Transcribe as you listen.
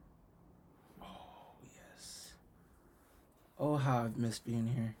Oh, how I've missed being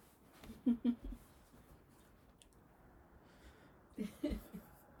here.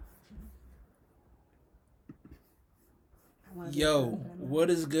 Yo,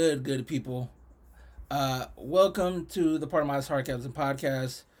 what is good, good people? Welcome to the Part of My Sarcasm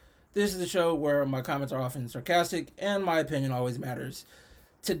podcast. This is the show where my comments are often sarcastic and my opinion always matters.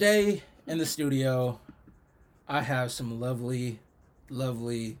 Today in the studio, I have some lovely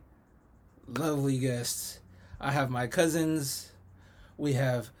guests. I have my cousins. We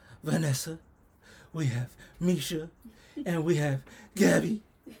have Vanessa. We have Misha. And we have Gabby.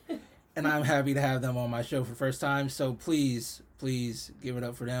 And I'm happy to have them on my show for the first time. So please give it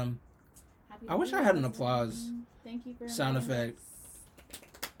up for them. I wish I had an applause. Thank you for sound effect.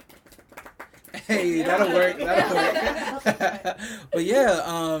 Hey, that'll work. But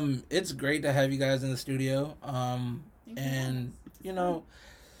yeah, it's great to have you guys in the studio. And you know,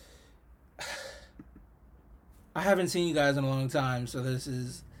 I haven't seen you guys in a long time, so this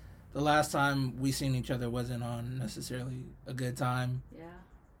is the last time we seen each other wasn't on necessarily a good time. Yeah.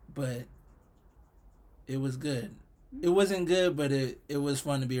 But it was good. It wasn't good, but it was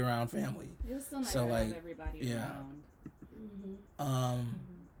fun to be around family. It was still nice So, to like, have everybody around.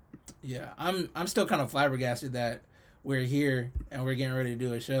 Yeah, I'm still kind of flabbergasted that we're here and we're getting ready to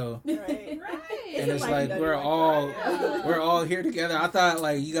do a show. Right. And it's like we're all here together. I thought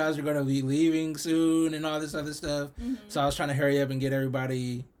like you guys are gonna be leaving soon and all this other stuff. Mm-hmm. So I was trying to hurry up and get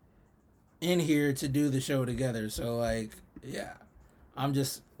everybody in here to do the show together. So like, yeah, I'm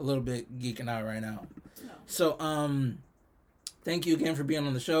just a little bit geeking out right now. No. So thank you again for being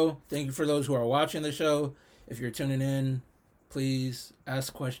on the show. Thank you for those who are watching the show. If you're tuning in, please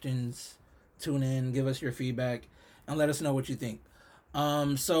ask questions, tune in, give us your feedback, and let us know what you think.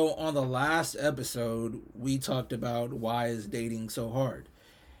 So on the last episode, we talked about why is dating so hard.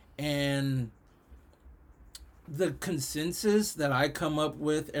 And the consensus that I come up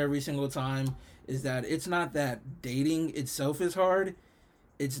with every single time is that it's not that dating itself is hard,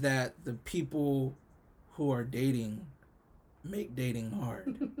 it's that the people who are dating make dating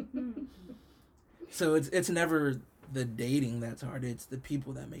hard. So it's never the dating that's hard, it's the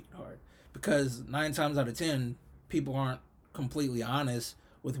people that make it hard. Because 9 times out of 10, people aren't completely honest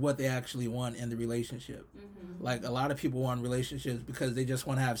with what they actually want in the relationship. Mm-hmm. Like a lot of people want relationships because they just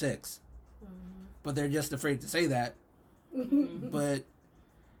want to have sex. But they're just afraid to say that. But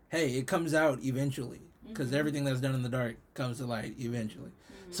hey, it comes out eventually. Because everything that's done in the dark comes to light eventually.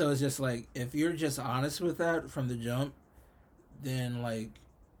 So it's just like, if you're just honest with that from the jump, then like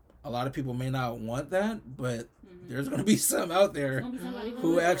a lot of people may not want that, but there's going to be some out there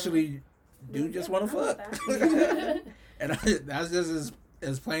who actually do just want to fuck. And that's just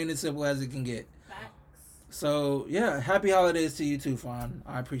as plain and simple as it can get. Facts. So yeah, happy holidays to you too, Fawn.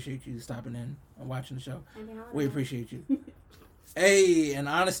 I appreciate you stopping in and watching the show. We appreciate you. Hey, and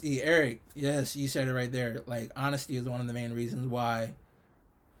honesty, Eric. Yes, you said it right there. Like, honesty is one of the main reasons why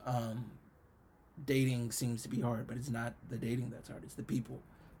dating seems to be hard, but it's not the dating that's hard, it's the people,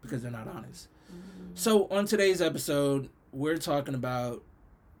 because they're not honest. So on today's episode, we're talking about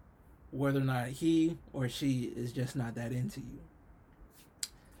whether or not he or she is just not that into you.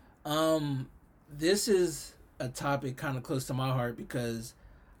 This is a topic kind of close to my heart because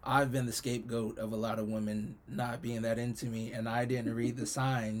I've been the scapegoat of a lot of women not being that into me, and I didn't read the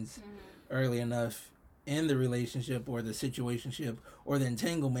signs early enough in the relationship or the situationship or the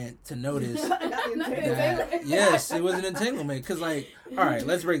entanglement to notice that, yes, it was an entanglement. Because, like, all right,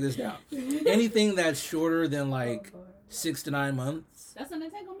 let's break this down. Anything that's shorter than, like, 6 to 9 months. That's an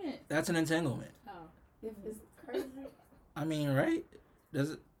entanglement. That's an entanglement. Oh. It's crazy. I mean, right?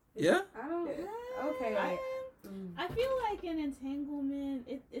 Does it? Yeah? I don't. Okay. I feel like an entanglement,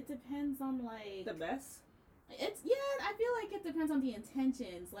 it depends on, like... The best? I feel like it depends on the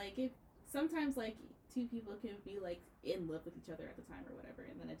intentions. Like, if sometimes, like, two people can be, like, in love with each other at the time or whatever,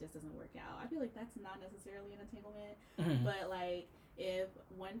 and then it just doesn't work out. I feel like that's not necessarily an entanglement. But, like, if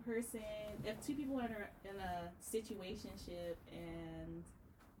two people are in a situationship and,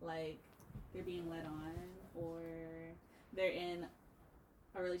 like, they're being led on, or they're in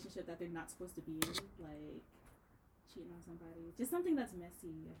a relationship that they're not supposed to be in, like cheating on somebody, just something that's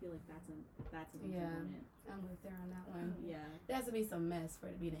messy, I feel like that's an entanglement. I'm with there on that one. Yeah, there has to be some mess for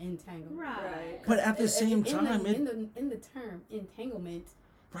it to be an entanglement. Right. But at the same time, in the term entanglement,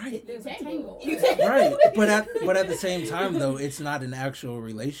 right? There's a tangle. Right. But at the same time, though, it's not an actual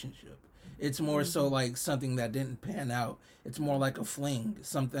relationship. It's more so like something that didn't pan out. It's more like a fling,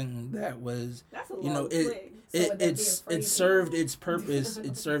 something that was, it served its purpose,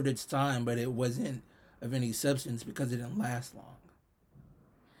 it served its time, but it wasn't of any substance because it didn't last long.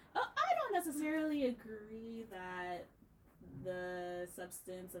 I don't necessarily agree that the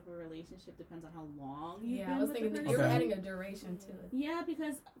substance of a relationship depends on how long you've Yeah, been I was with thinking the that person. you're Okay. adding a duration to it. Yeah,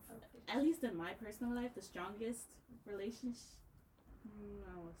 because at least in my personal life, the strongest relationship.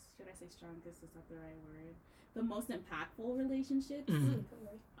 No, should I say strongest? Is not the right word. The most impactful relationships. Mhm.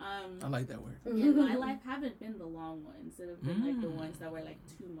 I Um, like that word. in my life haven't been the long ones. It have been like the Mm. ones that were like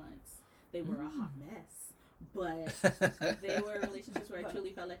 2 months. They were a hot mess, but Right. they were relationships where I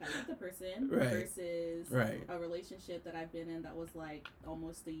truly felt like I liked the person Right. versus Right. a relationship that I've been in that was like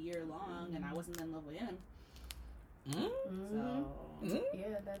almost a year long and I wasn't in love with him. Mm? So Mm?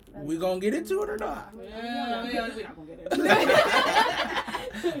 Yeah, that's We gonna get into it or not? yeah, we're not gonna get it.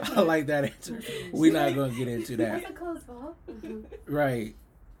 I like that answer. We're not gonna get into that. That's a close call. Right.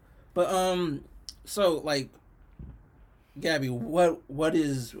 But so like Gabby, what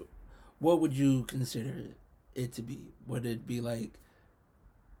would you consider it to be? Would it be like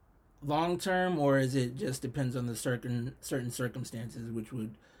long term, or is it just depends on the certain circumstances which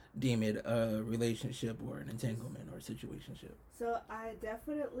would deem it a relationship or an entanglement or a situationship? So I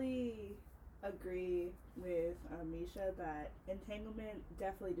definitely agree with Misha that entanglement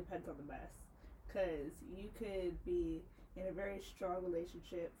definitely depends on the mess. Because you could be in a very strong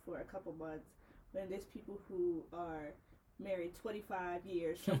relationship for a couple months when there's people who are married 25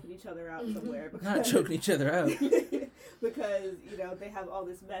 years choking each other out somewhere. Not choking each other out. Because, you know, they have all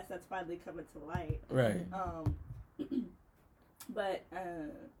this mess that's finally coming to light. Right. But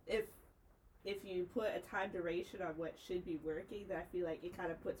if you put a time duration on what should be working, then I feel like it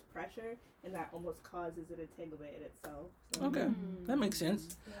kind of puts pressure, and that almost causes an entanglement in itself. So, Okay. Mm. That makes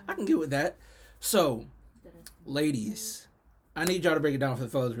sense. I can get with that. So, ladies, I need y'all to break it down for the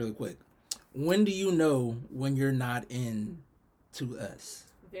fellas really quick. When do you know when you're not in to us?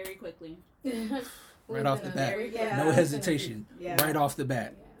 Very quickly. Right off the bat. Yeah. No hesitation. Yeah. Right off the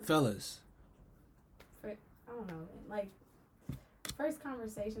bat. Yeah. Fellas. I don't know. Like, first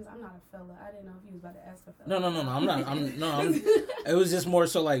conversations, I'm not a fella. I didn't know if you was about to ask a fella. No. I'm not. It was just more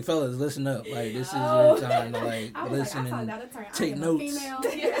so like, fellas, listen up. Like, this is Oh. your time to like I was listen like, I and found out a turn. take I am notes. A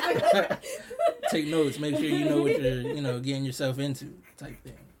female. take notes. Make sure you know what you're, getting yourself into, type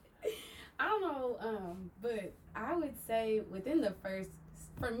thing. I don't know, but I would say within the first,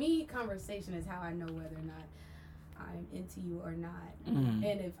 for me, conversation is how I know whether or not I'm into you or not, Mm.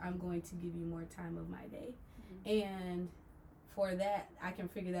 and if I'm going to give you more time of my day. And for that, I can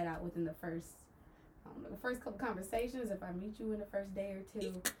figure that out within the first, the first couple conversations. If I meet you in the first day or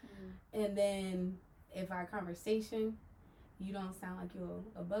two, and then if our conversation, you don't sound like you're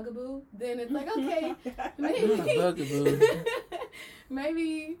a bugaboo, then it's like, okay, maybe, Not a bugaboo.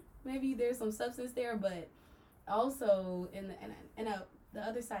 maybe there's some substance there, but also the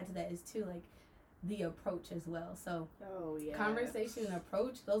other side to that is too, like, the approach as well. So Oh yeah. conversation and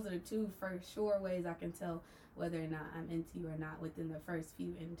approach, those are the two for sure ways I can tell whether or not I'm into you or not within the first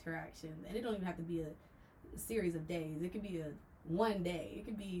few interactions. And it don't even have to be a series of days. It could be one day. It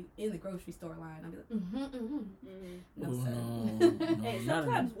could be in the grocery store line. I'll be like, no, Ooh, sir. no, Hey, not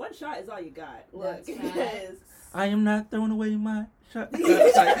sometimes one shot is all you got. Look, That's right. because I am not throwing away my shot.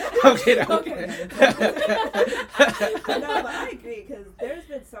 It's like, okay. no, but I agree because there's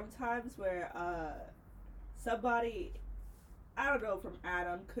been some times where somebody, I don't know, from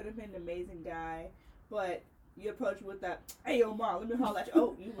Adam could have been an amazing guy, but you approach him with that, hey yo mom, let me holler at you.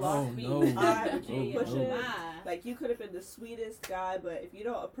 Oh, you lost Oh, me. no. I would Oh, keep pushing. no. Like you could have been the sweetest guy, but if you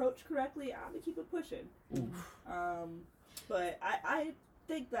don't approach correctly, I'm gonna keep it pushing. Oof. But I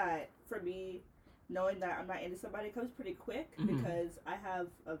think that for me, knowing that I'm not into somebody comes pretty quick Mhm. because I have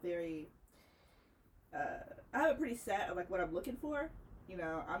a very I have a pretty set of like what I'm looking for. You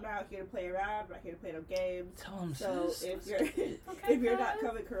know, I'm not out here to play around. I'm not here to play no games. Tell him, So sis. if you're if you're not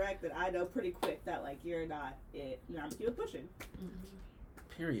coming correct, then I know pretty quick that like you're not it. You know, I'm gonna keep it pushing.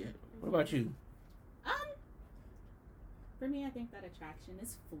 Period. What about you? For me, I think that attraction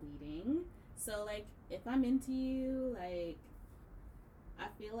is fleeting. So, like, if I'm into you, like, I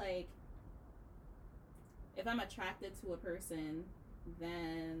feel like if I'm attracted to a person,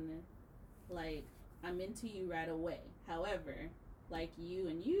 then, like, I'm into you right away. However, like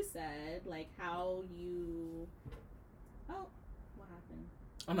you said, like, how you... Oh, what happened?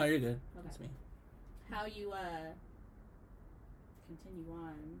 Oh, no, you're good. Okay. That's me. How you, continue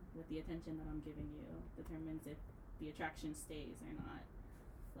on with the attention that I'm giving you determines if the attraction stays or not.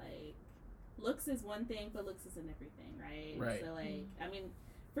 Like, looks is one thing, but looks isn't everything, right? Right. So, like, I mean,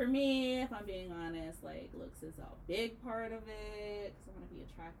 for me, if I'm being honest, like, looks is a big part of it because I want to be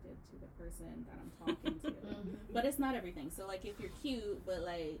attracted to the person that I'm talking to. But it's not everything. So, like, if you're cute, but,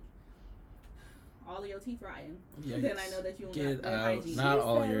 like, all of your teeth rotten, then I know that you won't Get got good out. hygiene. Not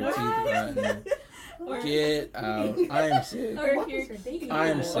all your teeth rotten. Get out. I am sick. Or What if you're is your dating I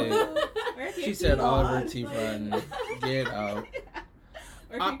am pool? sick. Or if you're She said cute, all of her teeth rotten. Get out.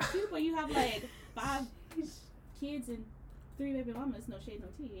 Or if you're cute, but you have like 5 kids and 3 baby mamas, no shade, no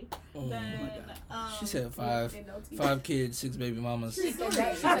tea. Oh Then, my God. She said five. And no teeth. 5 kids, 6 baby mamas. She said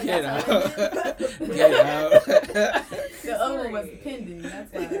that. She said Get that's out. all. Get out. The other one was pending.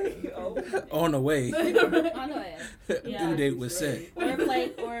 That's why. On the way. I know it. Yeah. Due date was set. Or if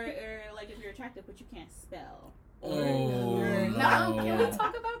like, or like if you're attractive but you can't spell. Oh, No, no. can we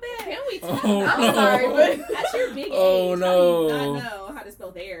talk about that? Can we talk? Oh, I'm no. sorry, but that's your big Oh, age. no. How do you not know how to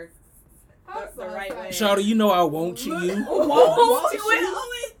spell there the right way? Shawty, you know I won't you. Won't you?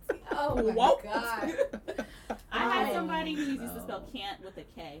 Oh my Won't. god. I had somebody who used to spell can't with a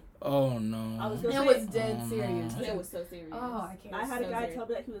K. Oh no. I was It gonna was say, dead Oh, serious. no. It was so serious. Oh, I can't. I had a so guy serious. tell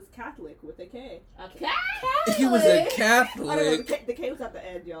me that he was Catholic with a K. Okay. He was a I don't know, Catholic. the K was at the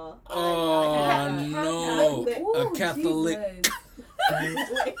end, y'all. Oh no. Ooh, A Catholic. Jesus.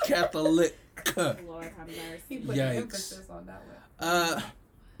 Catholic. Lord have He mercy. put Yikes. the emphasis on that one.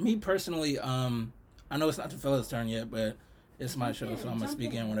 Me personally, I know it's not the fella's turn yet, but it's my show, so I'm gonna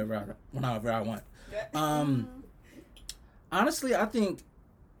speak in whenever I want. Honestly, I think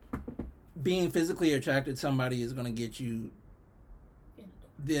being physically attracted to somebody is gonna get you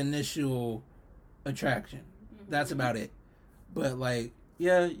the initial attraction. That's about it. But like,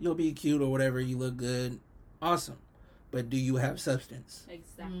 yeah, you'll be cute or whatever, you look good, awesome. But do you have substance?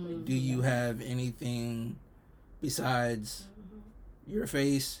 Exactly. Do you have anything besides your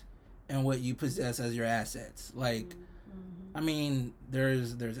face and what you possess as your assets? Like, I mean,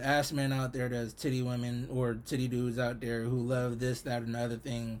 there's ass men out there, there's titty women or titty dudes out there who love this, that, and the other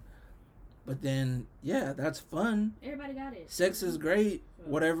thing. But then, yeah, that's fun. Everybody got it. Sex is great,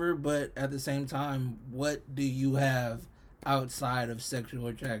 whatever, but at the same time, what do you have outside of sexual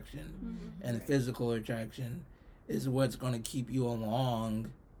attraction and physical attraction is what's going to keep you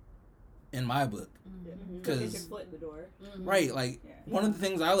along in my book. Get your foot in the door. Right, like, Yeah. one of the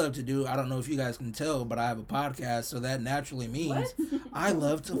things I love to do, I don't know if you guys can tell, but I have a podcast, so that naturally means I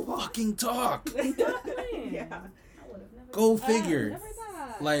love to fucking talk. Yeah. Go figure. Never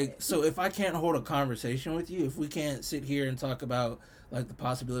thought. Like, so if I can't hold a conversation with you, if we can't sit here and talk about, like, the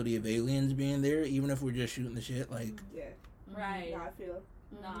possibility of aliens being there, even if we're just shooting the shit, like, Yeah. Right. No, I feel.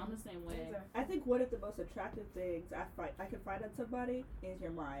 No, I'm the same way. I think one of the most attractive things I can find on somebody is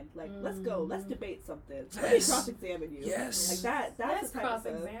your mind. Like, let's go. Let's debate something. Let me Yes. cross-examine you. Yes. Like that. That's Let's the type of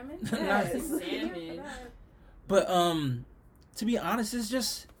stuff. cross-examine. Yes. Examine. but, to be honest, it's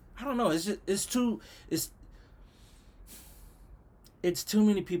just, I don't know, it's too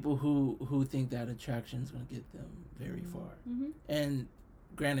many people who think that attraction is going to get them very far. Mm-hmm. And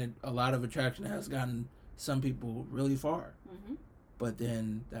granted, a lot of attraction has gotten some people really far. Mm-hmm. But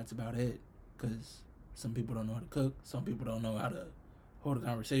then that's about it. Because some people don't know how to cook. Some people don't know how to hold a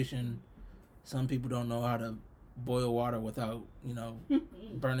conversation. Some people don't know how to boil water without,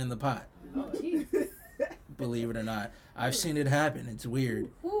 burning the pot. Oh, jeez. Believe it or not. I've seen it happen. It's weird.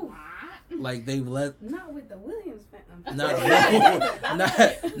 Ooh, Like, they've let... not with the Williams family.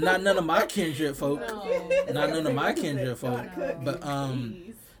 Not none of my kindred folk. No. Not none of my kindred folk. No. But,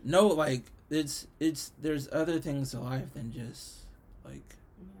 Jeez. no, like, there's other things to life than just, like,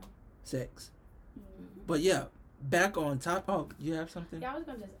 sex. But yeah, back on top. Oh, you have something? Yeah, I was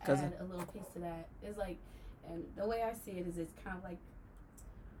gonna just Cousin? add a little piece to that. It's like, and the way I see it is, it's kind of like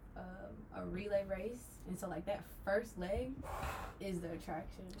a relay race, and so like that first leg is the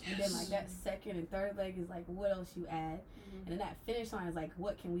attraction, and then like that second and third leg is like what else you add, and then that finish line is like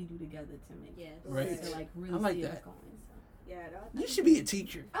what can we do together to make Yes. Right. to like really I like see us that. going. So. Yeah. No, You should be a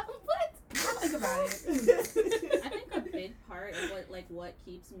teacher. What? I'll think about it. I think a big part of what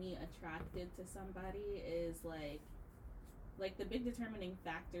keeps me attracted to somebody is like the big determining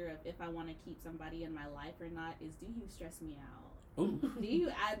factor of if I want to keep somebody in my life or not is, do you stress me out? Ooh. Do you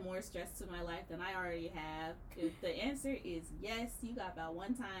add more stress to my life than I already have? If the answer is yes, you got about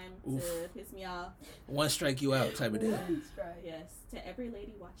one time Oof. to piss me off. One strike you out type of deal. That's right. Yes, to every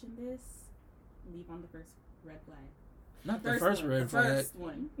lady watching this, leave on the first red flag. Not the first red flag. First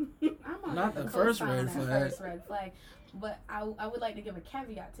one. I'm on Not like the a first co-sign red on that flag. First red flag, but I would like to give a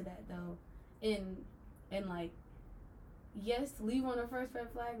caveat to that though, in like, yes, leave on the first red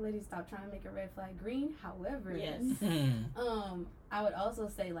flag. Ladies, stop trying to make a red flag green. However, Yes. I would also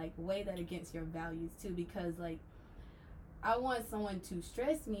say like weigh that against your values too, because like I want someone to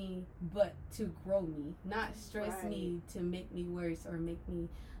stress me, but to grow me, not stress me to make me worse or make me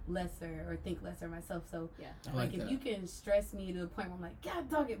lesser or think lesser of myself. So Yeah. I like if that. you can stress me to the point where I'm like, God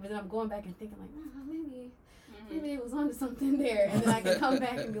dog it, but then I'm going back and thinking like, maybe maybe they was onto something there, and then I can come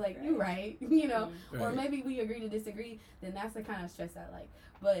back and be like, you're right, you know, or Right. maybe we agree to disagree. Then that's the kind of stress I like.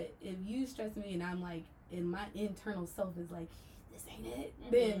 But if you stress me and I'm like, and my internal self is like, this ain't it,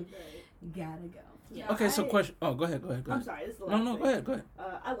 then you gotta go. Yeah. Okay, so question. Oh, go ahead. I'm sorry, this is the No, last no, thing. go ahead. Go ahead.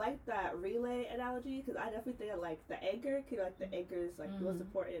 I like that relay analogy because I definitely think I like the anchor. Cause like the anchor is like the most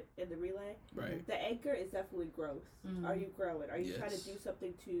important in the relay. Right. The anchor is definitely growth. Are you growing? Are you trying to Yes. do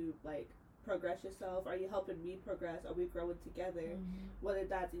something to like progress yourself? Are you helping me progress? Are we growing together? Whether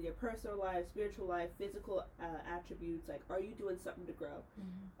that's in your personal life, spiritual life, physical attributes, like are you doing something to grow?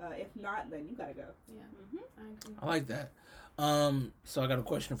 If not, then you gotta go. Yeah, I agree. I like that. So I got a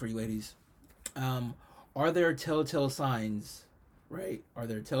question for you, ladies. Are there telltale signs, right? Are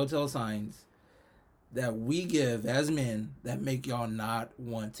there telltale signs that we give as men that make y'all not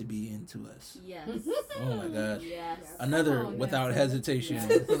want to be into us? Yes. Oh my gosh. Yes. Another Oh, without yes. hesitation.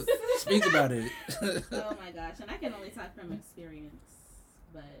 Yes. Speak about it. Oh my gosh, and I can only talk from experience,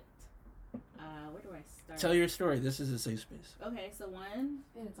 but where do I start? Tell your story. This is a safe space. Okay, so one,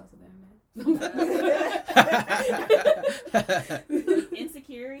 And it's also there,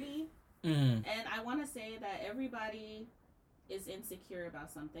 insecurity, Mm, and I want to say that everybody is insecure about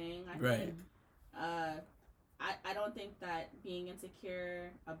something. I Right. think, I don't think that being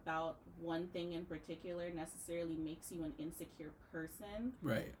insecure about one thing in particular necessarily makes you an insecure person.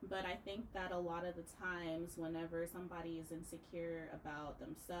 right. But I think that a lot of the times, whenever somebody is insecure about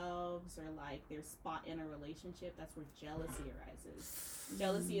themselves or like their spot in a relationship, that's where jealousy arises.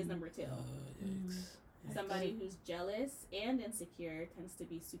 Jealousy is number 2. Yikes. Somebody who's jealous and insecure tends to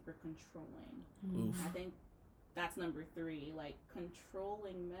be super controlling. Oof. I think that's number 3. Like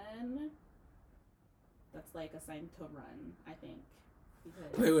controlling men, that's like a sign to run, I think.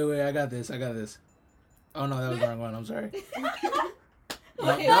 Because Wait. I got this. Oh no, that was the wrong one. I'm sorry. Wait.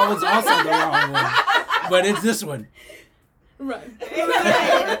 That was also the wrong one. But it's this one. Run.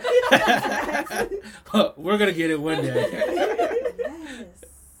 We're gonna get it one day. Yes.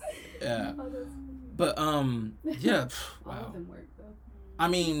 Yeah. But yeah. All of Wow. them work though. I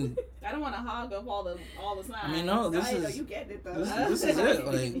mean, I don't want to hog up all the signs. I mean, no, this I know is you getting it though. this is it.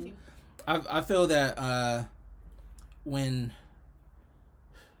 Like, I feel that when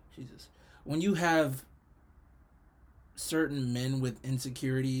you have certain men with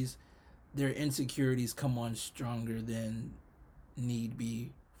insecurities, their insecurities come on stronger than need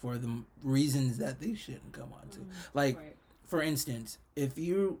be for the reasons that they shouldn't come on to. Like, Right. for instance, if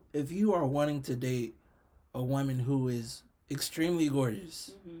you are wanting to date a woman who is extremely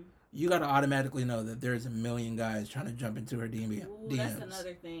gorgeous, you got to automatically know that there's a million guys trying to jump into her DMs. Ooh, that's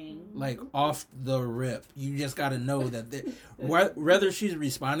another thing. Like off the rip, you just got to know that whether she's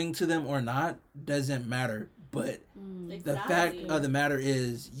responding to them or not doesn't matter. But the fact of the matter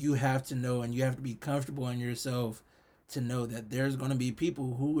is, you have to know and you have to be comfortable in yourself to know that there's going to be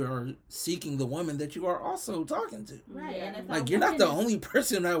people who are seeking the woman that you are also talking to. Right, Yeah. and if Like, that you're not woman the is- only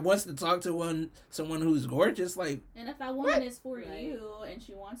person that wants to talk to someone who's gorgeous. Like, And if that woman is for Right. you and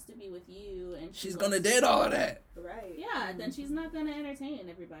she wants to be with you and she's wants going to date all of that. Right. Yeah, then she's not gonna entertain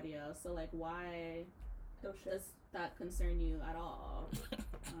everybody else. So like, why No shit. does that concern you at all? I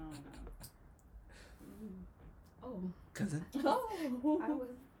don't Oh. Cousin? know. I was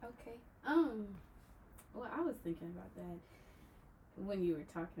okay. Well, I was thinking about that when you were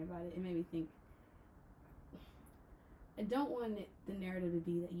talking about it. It made me think. I don't want the narrative to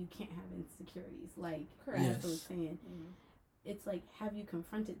be that you can't have insecurities. Like, Correct. as I was Yes. saying, it's like, have you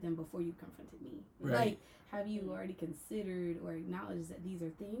confronted them before you confronted me? Right. Like, have you already considered or acknowledged that these are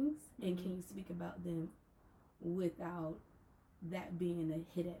things, and can you speak about them without that being a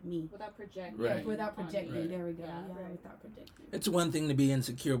hit at me? Without projecting. Right. Yeah, without projecting. Right. There we go. Yeah. Yeah, Right. without projecting. It's one thing to be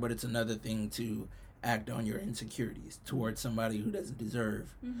insecure, but it's another thing to act on your insecurities towards somebody who doesn't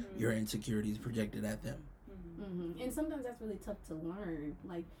deserve your insecurities projected at them. And sometimes that's really tough to learn.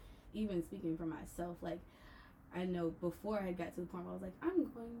 Like, even speaking for myself, like, I know before I got to the point where I was like, I'm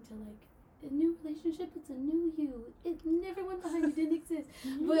going to, like, a new relationship, it's a new you. It never went behind you, didn't exist.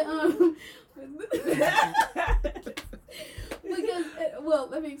 But, because, well,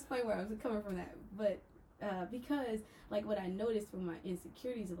 let me explain where I was coming from that. But, because, like, what I noticed from my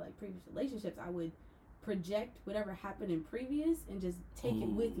insecurities of, like, previous relationships, I would project whatever happened in previous and just take it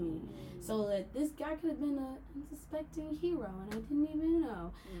with me. So that this guy could have been a unsuspecting hero and I didn't even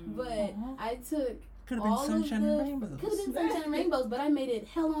know. But I took Could have all been of sunshine the and rainbows. could have been sunshine and rainbows, but I made it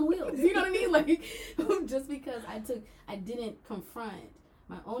hell on wheels. You know what I mean? Like, just because I didn't confront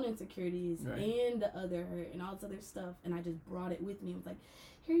my own insecurities Right. and the other and all this other stuff, and I just brought it with me. I was like,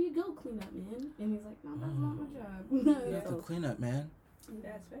 here you go, clean up, man. And he's like, no, that's not my job. You have to clean up, man.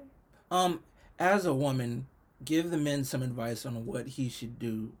 That's fair. As a woman, give the men some advice on what he should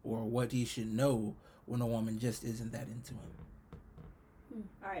do or what he should know when a woman just isn't that into him.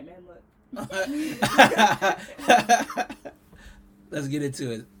 All right, man. Look, Let's get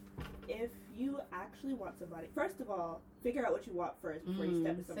into it. if you actually want somebody, first of all, figure out what you want first before you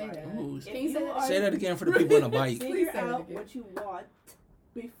step to Say somebody. that. Ooh, If Can you you say that? are- say that again for the people on the bike. Please Figure say that out again. what you want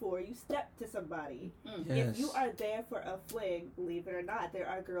before you step to somebody. Yes. If you are there for a fling, believe it or not, there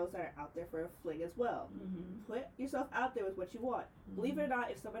are girls that are out there for a fling as well. Put yourself out there with what you want. Believe it or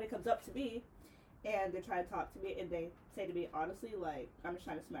not, if somebody comes up to me and they try to talk to me and they say to me, honestly, like, I'm just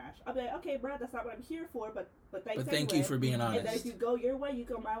trying to smash, I'll be like, okay, bro, that's not what I'm here for, but thanks But thank anyway. you for being And then if honest. you go your way, you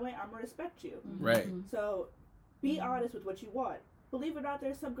go my way, I'm gonna respect you. Right. So be honest with what you want. Believe it or not,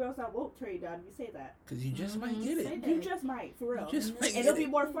 there's some girls that won't turn you down if you say that. Because you just might get it. You just might, for real. You just might And get it'll be it.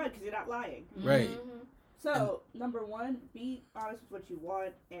 more fun because you're not lying. Right. So, number one, be honest with what you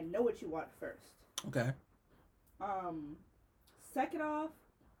want and know what you want first. Okay. Second off,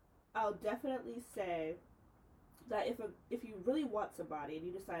 I'll definitely say that if you really want somebody and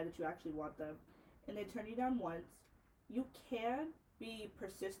you decide that you actually want them and they turn you down once, you can be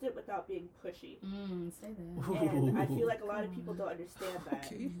persistent without being pushy. Say that. And I feel like a lot of people don't understand that.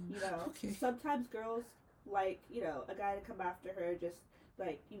 Okay. You know, Okay. sometimes girls like, you know, a guy to come after her, just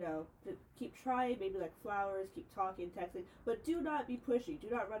like, you know, to keep trying, maybe like flowers, keep talking, texting, but do not be pushy. Do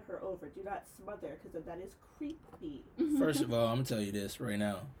not run her over. Do not smother, because that is creepy. First of all, I'm going to tell you this right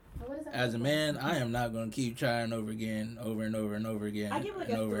now. What is that? As a man, I am not going to keep trying over again, over and over and over again, I give it like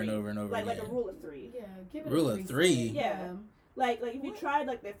and a over 3. and over and over Like again. a rule of 3. Yeah, give it Rule a of 3? Yeah. Like if you tried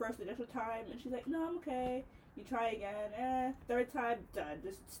like the first initial time and she's like, no, I'm okay. You try again, third time, done.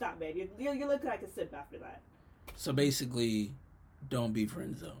 Just stop, man. You look like a simp after that. So basically, don't be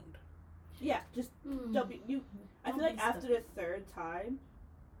friend zoned. Yeah, just don't be you. I Don't feel like be after stuck. the third time,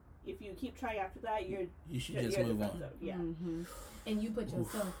 if you keep trying after that, you're You should you're just in the move friend on. zone. Yeah, And you put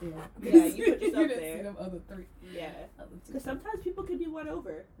yourself there. Yeah, you put yourself didn't there. See them other 3. yeah. Other 2. Because sometimes people can be won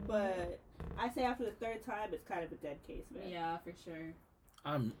over, but I say after the third time, it's kind of a dead case, man. Yeah, for sure.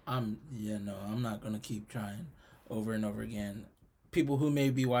 I'm not going to keep trying over and over again. People who may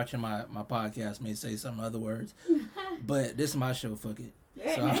be watching my podcast may say some other words, but this is my show, fuck it.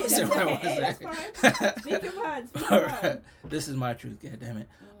 Yeah, So I'm hey, gonna say what I want that's to fine. say. Speak your mind. Speak your mind. This is my truth, god damn it.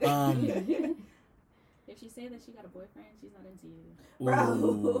 If she say that she got a boyfriend, she's not into you.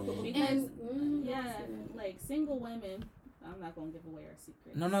 Bro. Because And yeah, like single women. I'm not gonna give away our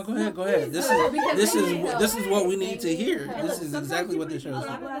secrets. No, go ahead. This is what we need to hear. Hey, This look, is exactly what this show A is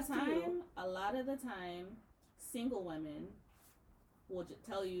lot for. of the time, single women will just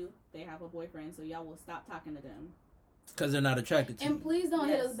tell you they have a boyfriend, so y'all will stop talking to them. Because they're not attracted to you. And please don't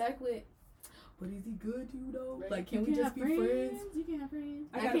hit Yes. us back with, but is he good to you though? Right. Like, can You we just have be friends? You can have friends.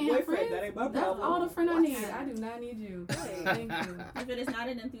 I got a can't have boyfriend. friends? That ain't my That's problem. all the friend I What? need. I do not need you. Thank you. If it is not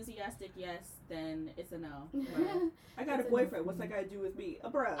an enthusiastic yes, then it's a no. I got a It's boyfriend. What's that got to do with me?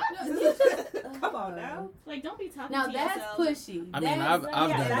 Bruh. You just- Come on now. Like, don't be talking Now to that's yourself. pushy. I mean, That's- I've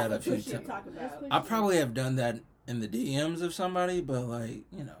Yeah, done that's that a what few pushing I'm times. talking about. I probably have done that in the DMs of somebody, but like,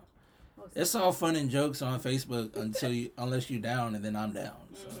 you know, it's all fun and jokes on Facebook unless you down and then I'm down.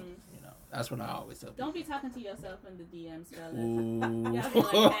 So, you know, that's what I always tell people. Don't be talking to yourself in the DMs, fellas. Ooh. You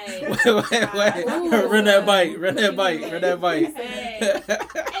gotta be like, hey. wait. Ooh. Run that bite. Run that bite. Hey.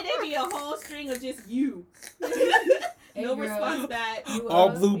 And it be a whole string of just you. Hey, No girl. response back. You All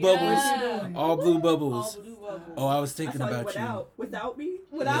up? blue bubbles. Yeah. All blue All bubbles. blue bubbles. Oh, I was I thinking saw about you you. without me.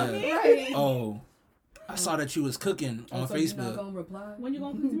 Without Yeah. me? Right. Oh, I saw that you was cooking on So you're not Facebook. gonna reply? When you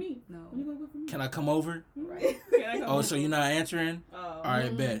gonna come to me? No. When you gonna come to me? Can I come over? Right. Can I come Oh, over? so you're not answering? Oh. All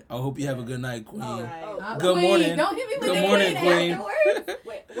right, bet. I hope you have a good night, Queen. Oh, Good Queen, morning. Don't hit me with Good the morning, Queen. afterwards.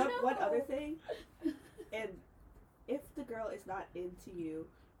 Wait, one other thing. And if the girl is not into you,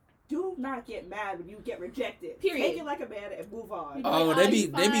 do not get mad when you get rejected. Period. Take it like a man and move on. Oh, Like, they oh, be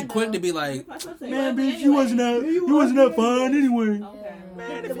you fine, quick though. to be like, That's what I'm saying. man, But bitch, you wasn't that fine anyway. Okay.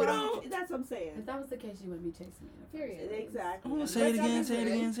 Man, if you don't. That's what I'm saying. If that was the case, you wouldn't be chasing me in the first Period. place. Exactly. Oh, say it again, say it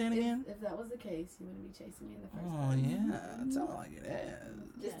again, say it again. If that was the case, you wouldn't be chasing me in the first Oh place. yeah, sound like it is.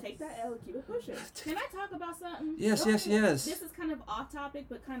 Just take that L and keep it pushing. Can I talk about something? Yes. This is kind of off topic,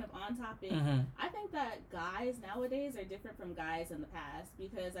 but kind of on topic. Mm-hmm. I think that guys nowadays are different from guys in the past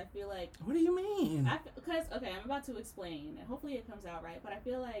because I feel like What do you mean? okay, I'm about to explain and hopefully it comes out right. But I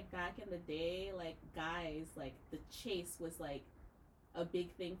feel like back in the day, like guys, like the chase was like a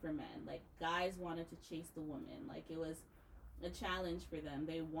big thing for men. Like guys wanted to chase the woman. Like it was a challenge for them.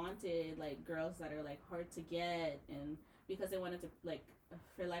 They wanted like girls that are like hard to get, and because they wanted to like,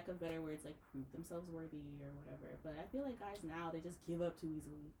 for lack of better words, like prove themselves worthy or whatever. But I feel like guys now, they just give up too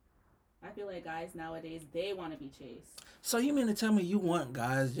easily. I feel like guys nowadays, they want to be chased. So you mean to tell me you want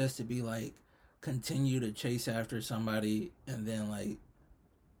guys just to be like continue to chase after somebody and then like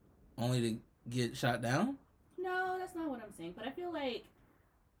only to get shot down? No, that's not what I'm saying. But I feel like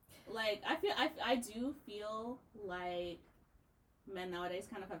I do feel like men nowadays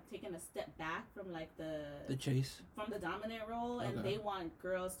kind of have taken a step back from like The chase. from the dominant role, and Okay. they want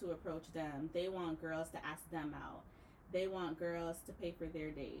girls to approach them. They want girls to ask them out. They want girls to pay for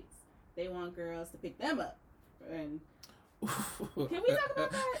their dates. They want girls to pick them up. And can we talk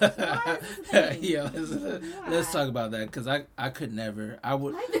about that? Why is this a thing? Yeah, let's Why? talk about that because I could never. I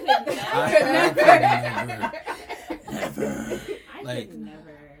would. I could never. Never. I Like, could never.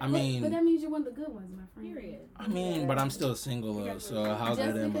 I mean, but that means you're one of the good ones, my friend. Period. I mean, but I'm still single though. So how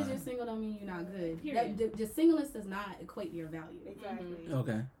Just good am because I? you're single don't mean you're not good. Period. The singleness does not equate to your value. Exactly.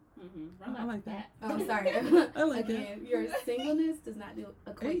 Okay. Mm-hmm. I like that. Oh, I'm sorry. I like Again, your singleness does not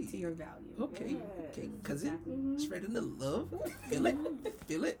equate Hey. to your value. Okay. Okay. Cause it's Mhm. straight into love. Feel it.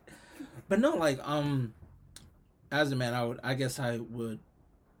 Feel it. But no, like as a man, I guess I would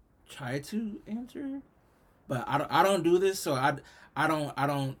try to answer, but I don't do this, so I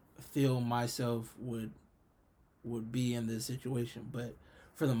don't feel myself would be in this situation. But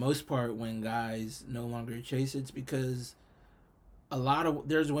for the most part, when guys no longer chase, it's because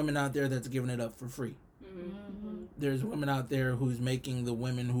there's women out there that's giving it up for free. Mm-hmm. There's women out there who's making the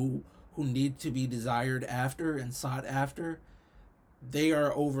women who need to be desired after and sought after, they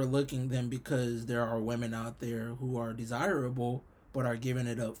are overlooking them because there are women out there who are desirable but are giving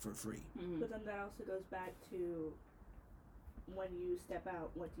it up for free. Mm-hmm. But then that also goes back to when you step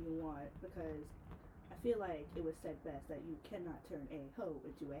out, what do you want? Because I feel like it was said best that you cannot turn a hoe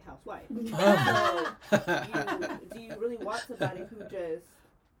into a housewife. Do you really want somebody who just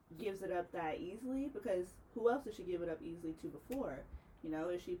gives it up that easily? Because who else did she give it up easily to before? You know,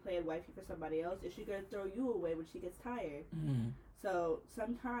 is she playing wifey for somebody else? Is she going to throw you away when she gets tired? Mm. So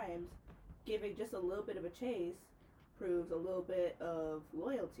sometimes giving just a little bit of a chase proves a little bit of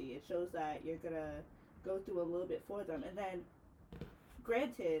loyalty. It shows that you're going to go through a little bit for them. And then,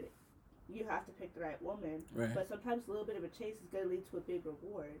 granted, you have to pick the right woman. Right. But sometimes a little bit of a chase is going to lead to a big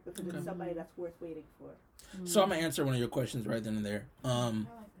reward because Okay. it's somebody that's worth waiting for. So I'm gonna answer one of your questions right then and there. I like that.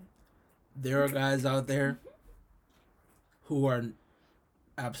 There are guys out there who are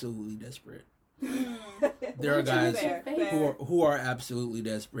absolutely desperate. There are guys Fair, who are absolutely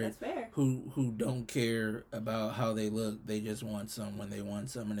desperate. That's fair. Who don't care about how they look. They just want some when they want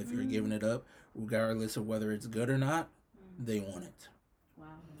some, and if you're giving it up, regardless of whether it's good or not, they want it. Wow.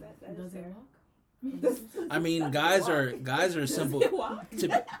 That is Does it fair. walk? I mean, guys are simple.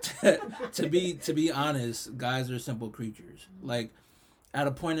 To be honest, guys are simple creatures. Like at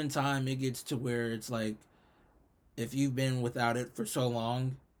a point in time, it gets to where it's like, if you've been without it for so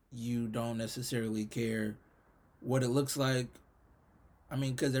long, you don't necessarily care what it looks like. I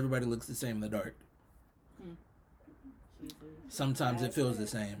mean, because everybody looks the same in the dark. Sometimes it feels the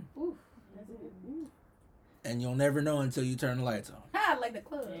same, Oof. and you'll never know until you turn the lights on. Ah, like the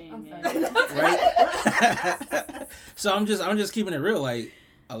club. I'm Amen. sorry. Right? So I'm just keeping it real. Like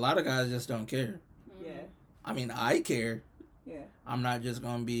a lot of guys just don't care. Yeah. I mean, I care. Yeah. I'm not just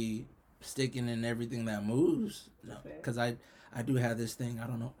gonna be sticking in everything that moves. No, because I do have this thing. I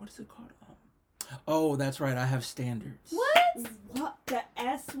don't know what is it called. Oh, that's right. I have standards. What? What? The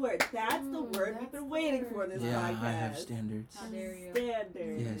S word. That's the word we've been waiting for this Yeah, podcast. I have standards. How dare you?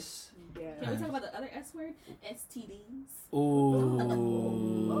 Standards. Yes. Yeah. Can we talk about the other S word? STDs. Ooh.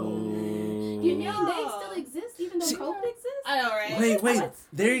 You mean they still exist even though See- COVID exists? I know, right? Wait. What?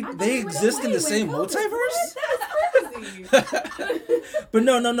 They I thought they went exist in away the when same COVID- multiverse? What? That's crazy. But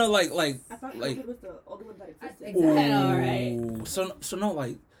no. Like I thought like. COVID was the only one that existed. Exactly. All right. Ooh. So no,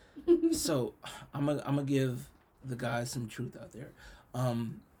 like. So I'm gonna give the guys some truth out there.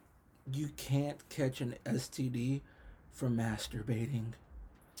 You can't catch an STD from masturbating,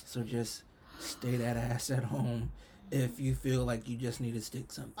 so just stay that ass at home if you feel like you just need to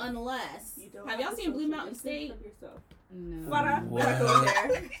stick something. Unless, You don't have y'all to seen Blue social Mountain distance State? from yourself. No. We're not going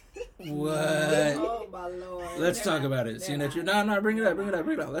there. What? Oh my lord. Let's talk about it. Seeing that you're no, bring it up.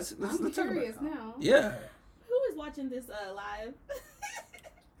 Let's I'm talk about curious it. now. Yeah, Who is watching this live?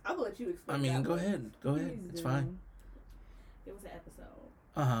 I'm gonna let you explain. I mean, that go one. ahead. Please It's do. fine. It was an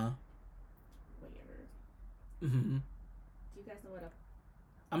episode. Weird. Mm-hmm. Do you guys know what a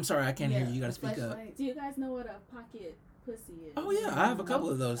I'm sorry, I can't hear you. You gotta the speak up. flashlight. Do you guys know what a pocket pussy is? Oh yeah, I have a couple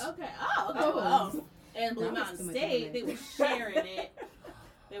of those. Okay. Oh, okay. Oh. Well, and Blue That was Mountain too much State, they were sharing it.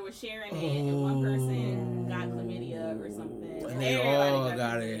 They were sharing it, and one person got chlamydia or something. And they Everybody all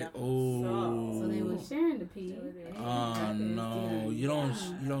got chlamydia. it. Oh. So they were sharing the pee. So they- Oh no, you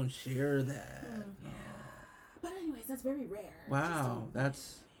don't share that. Mm. No. But anyways, that's very rare. Wow,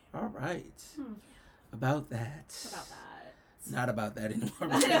 that's all right. About that. About that. Not about that anymore.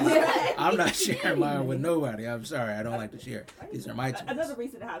 Right. I'm not sharing mine with nobody. I'm sorry. I don't like to share. These are my Another choices.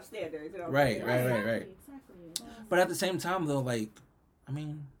 reason to have standards. You know? Right. Exactly. But at the same time, though, like, I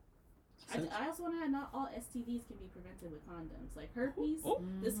mean, I also want to add, not all STDs can be prevented with condoms. Like herpes, Oh.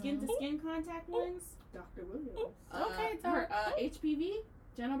 the skin-to-skin contact ones. Dr. Williams. Okay, HPV,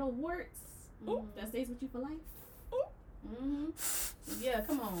 genital warts. That stays with you for life. Yeah,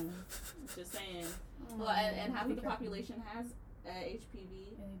 come on. Just saying. Oh, Well, and half be of the careful. population has HPV Yeah, they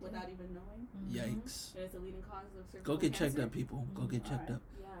do. without even knowing. yikes. And it's the leading cause of cervical Go get cancer. checked up, people. Go get checked up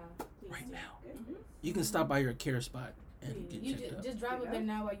Yeah, please right do. now. Mhm. You can stop by your care spot and get You checked up. just drive up there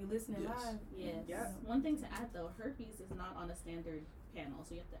now while you're listening Yes. live. Yes. Yeah. One thing to add though, herpes is not on a standard panel,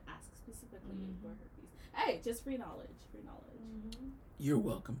 so you have to ask specifically for herpes. Hey, just free knowledge. Free knowledge. You're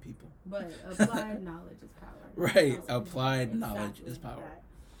welcome, people. But applied knowledge is power. Right. Exactly. Applied knowledge is power.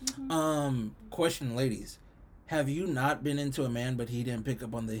 Mhm. Question, ladies. Have you not been into a man, but he didn't pick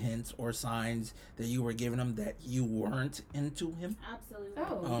up on the hints or signs that you were giving him that you weren't into him? Absolutely.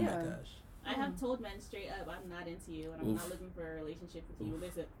 Oh, Oh yeah. my gosh. I have told men straight up, I'm not into you, and I'm Oof. not looking for a relationship with you. And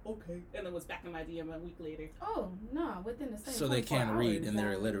they said, okay, and then was back in my DM a week later. Oh, no, within the same So they 24 can't read hours. and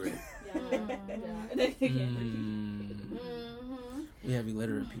they're illiterate. Yeah. Mhm. Yeah. They can't read. Mm-hmm. We have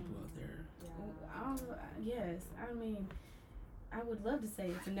illiterate people out there. Yes, I mean, I would love to say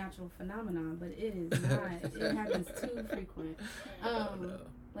it's a natural phenomenon, but it is not. It happens too frequent.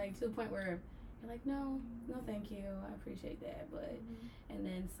 Like to the point where you're like, no, thank you, I appreciate that, but and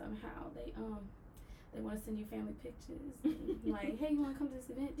then somehow they want to send you family pictures, and like, hey, you want to come to this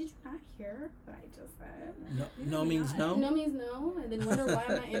event? Did you not hear what I just said? No means no. No means no, and then wonder why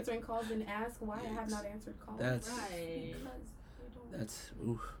I'm not answering calls and ask why I have not answered calls. That's Right. Because you don't. that's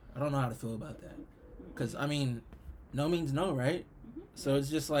oof. I don't know how to feel about that. Because I mean, no means no, right? So it's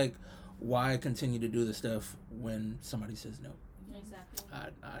just like, why continue to do the stuff when somebody says no? Exactly.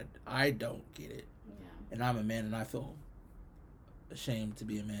 I don't get it, Yeah. and I'm a man, and I feel ashamed to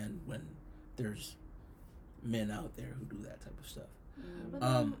be a man when there's men out there who do that type of stuff. Mm. But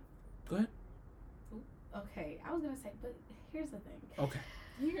Go ahead. okay, I was gonna say, but here's the thing. Okay.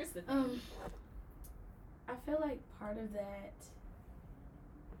 Here's the thing. I feel like part of that.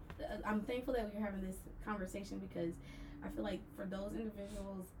 I'm thankful that we're having this conversation because I feel like for those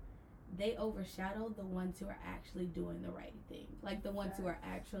individuals, they overshadow the ones who are actually doing the right thing, like the ones who are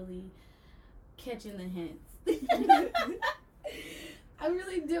actually catching the hints. I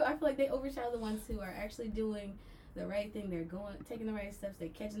really do. I feel like they overshadow the ones who are actually doing the right thing. They're taking the right steps. They're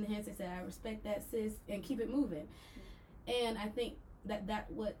catching the hints. They say, "I respect that, sis," and keep it moving. And I think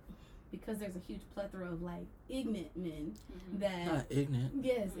because there's a huge plethora of like ignorant men that Not ignorant.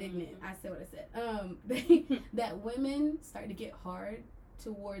 yes, ignorant. I said what I said. That women start to get hard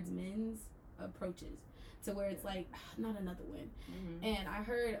towards men's approaches, to where it's like not another win. And I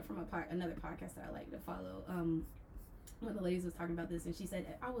heard from another podcast that I like to follow. One of the ladies was talking about this, and she said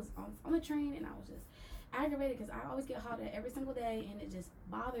I was on the train and I was just aggravated because I always get hollered at every single day, and it just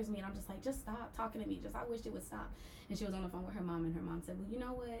bothers me. And I'm just like, just stop talking to me. I wish it would stop. And she was on the phone with her mom, and her mom said, well, you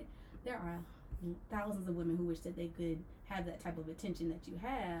know what? There are thousands of women who wish that they could have that type of attention that you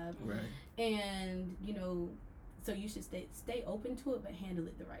have. Right. And, so you should stay open to it, but handle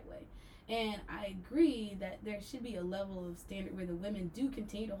it the right way. And I agree that there should be a level of standard where the women do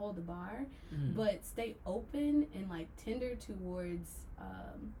continue to hold the bar, but stay open and like tender towards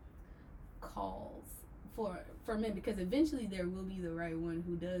calls for men, because eventually there will be the right one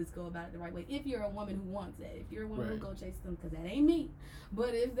who does go about it the right way. If you're a woman who wants that, if you're a woman who go chase them, because that ain't me.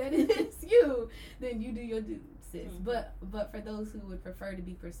 But if that is you, then you do your due, sis. But for those who would prefer to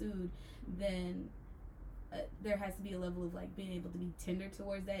be pursued, then there has to be a level of like being able to be tender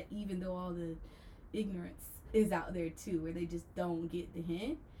towards that, even though all the ignorance is out there too, where they just don't get the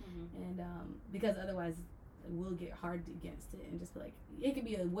hint. And because otherwise we'll get hard against it and just be like, it could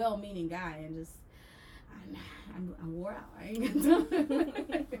be a well-meaning guy and just I'm wore out. I ain't got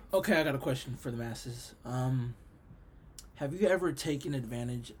time. Okay, I got a question for the masses. Have you ever taken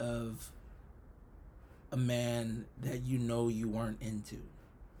advantage of a man that you know you weren't into?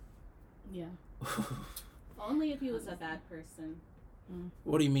 Yeah. Only if he was a bad person.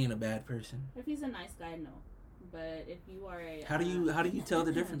 What do you mean a bad person? If he's a nice guy, no. But if you are a How do you tell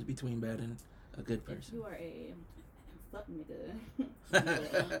the difference between bad and a good if person? you are a fuck nigga,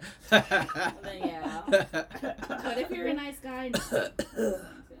 then yeah. But if you're a nice guy, no.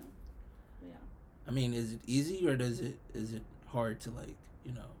 Yeah. I mean, is it easy or is it hard to like,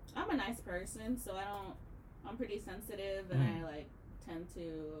 I'm a nice person, so I'm pretty sensitive, and I like tend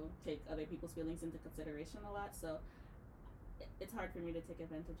to take other people's feelings into consideration a lot, so it's hard for me to take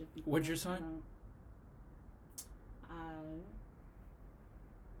advantage of people. What's your sign? I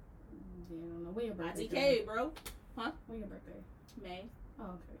don't know. When your birthday? ITK, bro. Huh? When your birthday? May. Oh,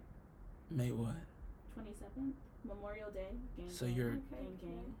 okay. May what? 27th. Memorial Day. Gang, So gang, you're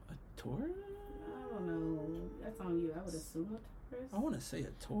gang. a Taurus? I don't know. That's on you. I would assume a Taurus. I want to say a I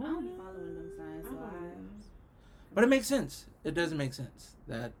Taurus. don't be following them signs, so But it makes sense. It doesn't make sense.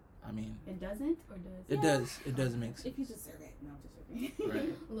 That, I mean. It doesn't or does? It does. It does make sense. if you deserve it. No, I'm just joking.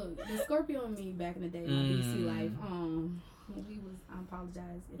 Right. Look, the Scorpio and me back in the day, my BC life, I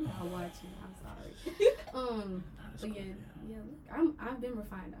apologize if y'all watching. I'm sorry. Not a But Scorpio. yeah, look, I've been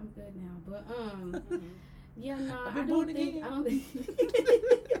refined. I'm good now. But yeah, no, I've I been don't born think. again. I don't think.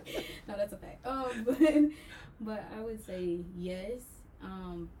 No, that's a fact. But I would say yes.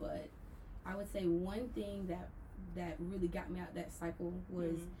 But I would say one thing that really got me out that cycle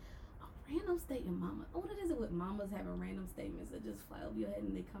was a random statement, mama. Oh, what is it with mamas having random statements that just fly over your head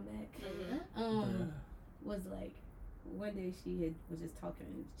and they come back? Was like one day she was just talking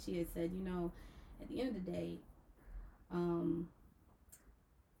and she had said, you know, at the end of the day,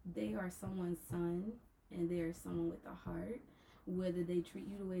 they are someone's son and they're someone with a heart. Whether they treat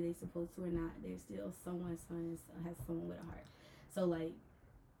you the way they're supposed to or not, they're still someone's son and has someone with a heart. So like,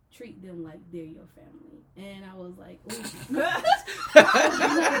 treat them like they're your family. And I was like, ooh.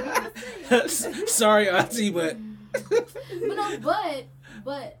 Sorry, Auntie, but.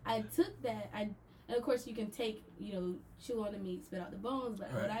 but I took that. And of course you can take, you know, chew on the meat, spit out the bones.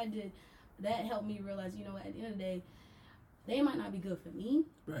 But right. what I did, that helped me realize, you know what, at the end of the day, they might not be good for me,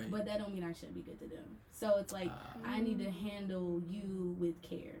 Right. but that don't mean I shouldn't be good to them. So it's like, I need to handle you with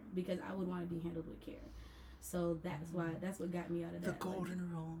care because I would want to be handled with care. So that's what got me out of The that. golden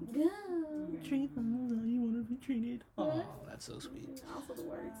rule. Go. Treat them how you want to be treated. Oh, that's so sweet. Also the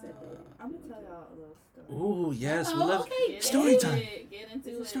words that they. I'm gonna tell y'all a little story. Oh, yes. We Oh, love okay. Get Story into time. it. Get into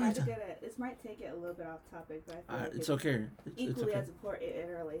it. Story time. This might take it a little bit off topic, but I feel like It's okay. It's equally okay. as important in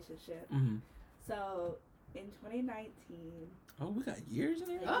a relationship. Mm-hmm. So in 2019, Oh, we got years in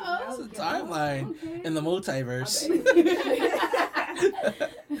there? Uh-oh. That's a timeline Okay. in the multiverse.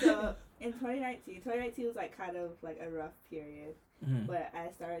 so in 2019 was like kind of like a rough period, Mhm. but I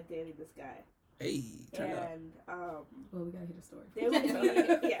started dating this guy, Hey, turn up. and Well, we gotta hear the story. there would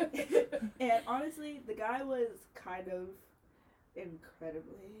be yeah, and honestly, the guy was kind of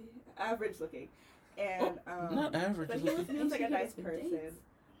incredibly average looking, and Not average. but It's he was like a nice Been person. dates.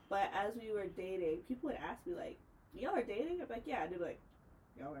 But as we were dating, people would ask me like, "Y'all are dating?" I'm like, "Yeah." And they'd be like,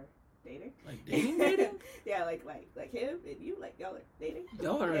 "Y'all are dating?" like dating? Yeah, like him and you, like y'all are dating.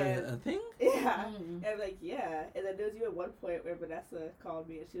 Y'all are And- a thing? Yeah. Mm. And I'm like, yeah. And then there was even one point where Vanessa called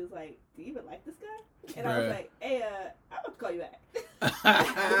me and she was like, "Do you even like this guy?" And I was Bruh. like, "Hey, I'm about to call you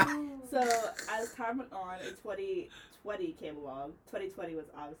back." So as time went on, and 2020 came along. 2020 was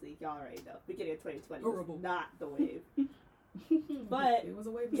obviously, y'all already know, beginning of 2020 Horrible. was not the wave. But, it was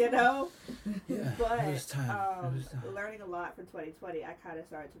a way You know? Yeah, But it was time. It was time. learning a lot from 2020, I kind of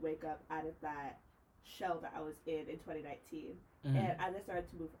started to wake up out of that shell that I was in 2019. Mhm. And as I started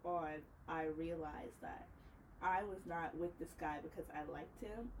to move on, I realized that I was not with this guy because I liked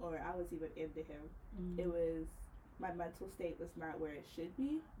him or I was even into him. It was, my mental state was not where it should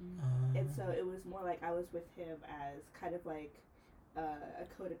be. And so it was more like I was with him as kind of like a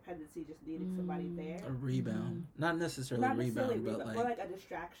codependency, just needing somebody there. A rebound. Not necessarily Not necessarily rebound, but rebound, like. more like a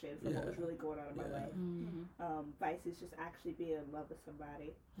distraction from what Yeah. was really going on in my Yeah. life. Vices just actually being in love with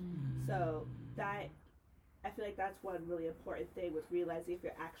somebody. Mm. So that, I feel like that's one really important thing with realizing if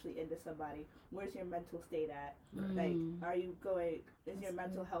you're actually into somebody. Where's your mental state at? Like, are you going? Is your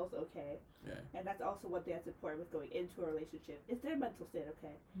mental health okay? Yeah. And that's also one thing that's important with going into a relationship. Is their mental state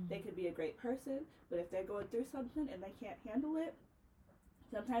okay? They could be a great person, but if they're going through something and they can't handle it,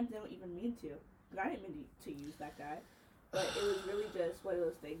 sometimes they don't even mean to. Because I didn't mean to use that guy, but it was really just one of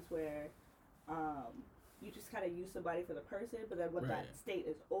those things where you just kind of use somebody for the person, but then when that Right. state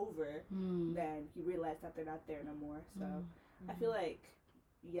is over, then you realize that they're not there no more. So I feel like,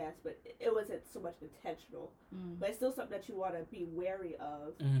 yes, but it wasn't so much intentional. But it's still something that you want to be wary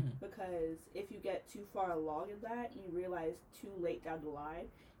of, Mhm. because if you get too far along in that and you realize too late down the line,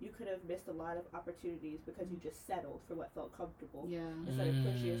 you could have missed a lot of opportunities because you just settled for what felt comfortable Yeah, instead of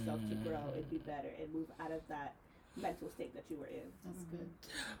pushing yourself to grow and be better and move out of that mental state that you were in. that's good.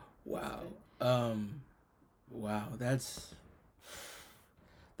 Wow. Wow. That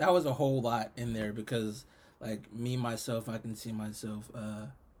was a whole lot in there because, like, me, myself, I can see myself,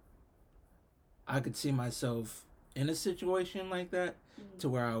 in a situation like that to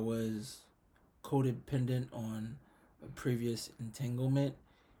where I was codependent on a previous entanglement,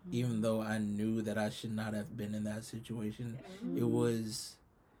 even though I knew that I should not have been in that situation. It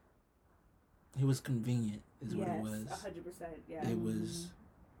was convenient, is what it was. 100%. Yeah. It was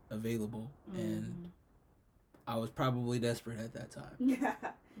available, and I was probably desperate at that time. Yeah.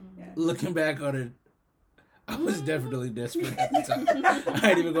 Looking back on it, I was definitely desperate at the time. I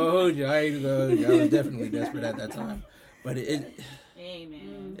ain't even gonna hold you. I was definitely desperate at that time. But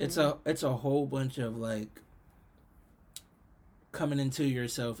Amen. it's a whole bunch of like coming into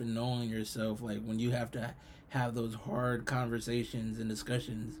yourself and knowing yourself, like when you have to have those hard conversations and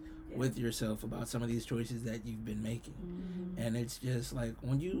discussions with yourself about some of these choices that you've been making. And it's just like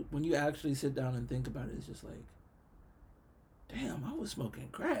when you actually sit down and think about it, it's just like, damn, I was smoking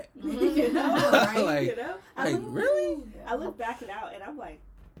crack. You know? Like, you know? really? I look back out and I'm like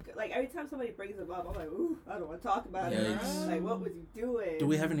every time somebody brings them up, I'm like, ooh, I don't want to talk about it. Yikes. Like, what was you doing? Do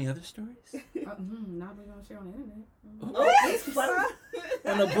we have any other stories? Not we gonna share on the internet. Oh,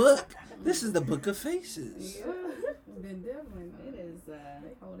 On a book. This is the Book of Faces. Yeah, then definitely. It is They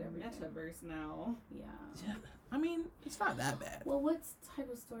hold everything. metaverse now. Yeah. Yeah, I mean, it's not that bad. Well, what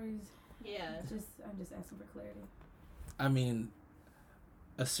type of stories? Yeah. I'm just asking for clarity. I mean,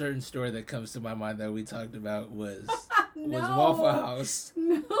 a certain story that comes to my mind that we talked about was Waffle House.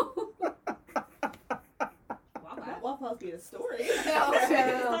 No. Waffle House be a story.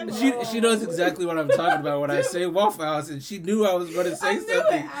 She knows exactly what I'm talking about when I say Waffle House, and she knew I was going to say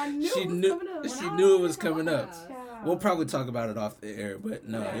something. She knew it was coming up. We'll probably talk about it off the air, but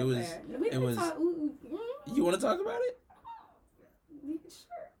no, it was. You want to talk about it?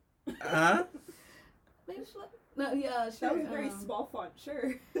 Sure. Huh? No, yeah, sure. That was very small font,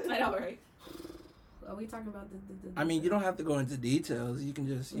 sure. I know, right? Are we talking about the I mean, you don't have to go into details. You can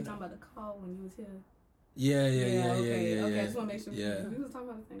just, we talking about the call when you was here. Yeah. Okay, I just want to make sure. Yeah. We was talking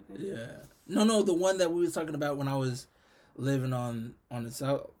about the same thing. Yeah. No, the one that we was talking about when I was living on the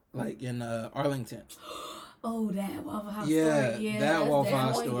south, like in Arlington. Oh, that Waffle House Yeah, story. Yeah, that Waffle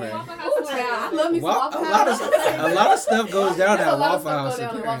House one. story. Waffle House Ooh, child, I love me some Waffle House. A lot of stuff goes down There's a at lot of Waffle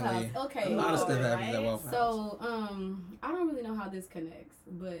stuff House, go down at Waffle apparently. House. Okay. A lot of stuff Lord, happens at right? Waffle House. So, I don't really know how this connects,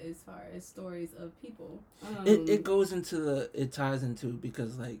 but as far as stories of people, It goes into it ties into,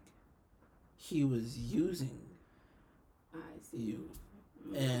 because like he was using I see. you,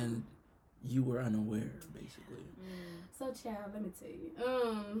 and you were unaware, basically. So, child, let me tell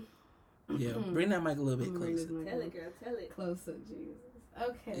you. Yeah, bring that mic a little bit Bring this closer. mic Tell it, girl. Tell it. closer, Jesus.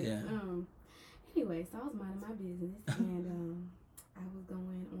 Okay. Yeah. Anyway, so I was minding my business, and I was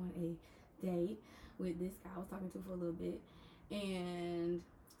going on a date with this guy I was talking to for a little bit, and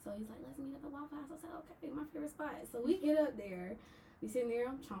so he's like, "Let's meet at the Waffle House." I said, "Okay, my favorite spot." So we get up there. We sitting there,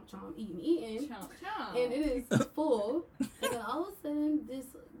 I'm chomp, eating, Chomp, chomp. and it is full. And then all of a sudden, this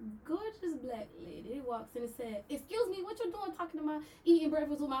gorgeous black lady walks in and said, "Excuse me, what you doing talking about eating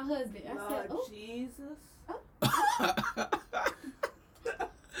breakfast with my husband?" I said, Lord "Oh, Jesus.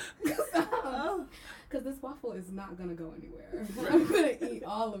 because this waffle is not gonna go anywhere. I'm gonna eat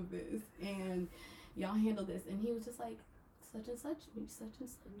all of this, and y'all handle this." And he was just like, "Such and such,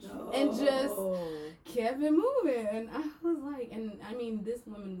 No. and just kept it moving. And I was like, and I mean, this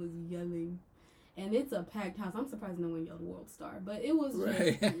woman was yelling, and it's a packed house. I'm surprised no one yelled World Star, but it was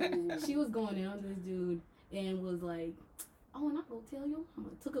Right. just, she was going in on this dude and was like, "Oh, and I'm gonna tell your mama."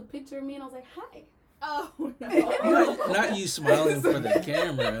 Took a picture of me, and I was like, "Hi." Oh, no. not you smiling for the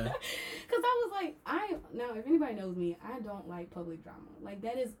camera. Because I was like, now if anybody knows me, I don't like public drama. Like,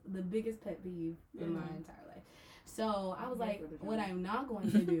 that is the biggest pet peeve in my entire life. So I was like, what I'm not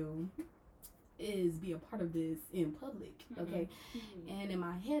going to do is be a part of this in public, okay? And in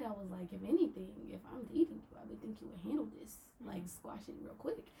my head, I was like, if anything, if I'm dating you, I would think you would handle this, like squash it real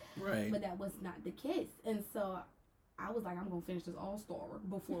quick. Right. But that was not the case. And so I was like, I'm going to finish this all-star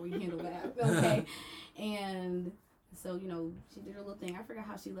before we handle that, okay? And so, you know, she did her little thing. I forgot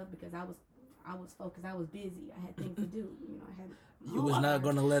how she left because I was focused. I was busy. I had things to do. You know, I had You was not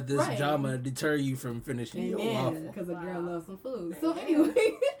going to let this Right. drama deter you from finishing your waffle. because a girl Wow. loves some food. So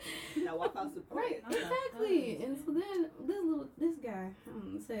anyway, Now Waffle House support. right, exactly. And so then this guy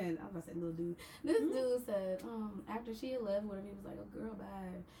said, I was gonna say little dude. This dude said, after she had left, whatever, he was like, "Oh, girl,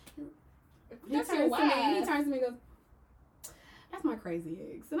 bye." He That's turns your to me. He wife. turns to me and goes, "That's my crazy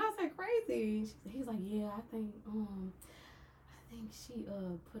ex." And I said, "Crazy?" He's like, "Yeah, I think she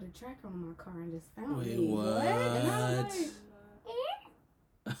put a tracker on my car and just found Wait, me." what? And I was like,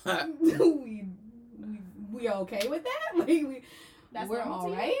 we okay with that? Like we're normal all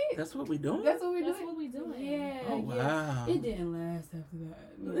to you? right. That's what we doing? That's what we're That's doing. what we doing. Yeah. Oh, yeah. wow. It didn't last after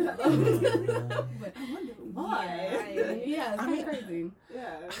that. But I wonder why. yeah, it's I kind mean- of crazy.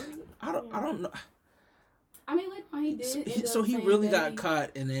 Yeah. I don't know. I mean, later on he did. So he really got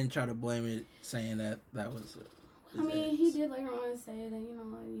caught and then tried to blame it, saying that was. I mean, he did later on say that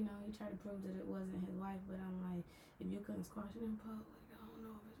he tried to prove that it wasn't his wife, but I'm like, if you couldn't squash it in public, I don't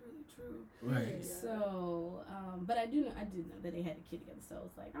know if it's really true. Right. So, but I did know that they had a kid together. So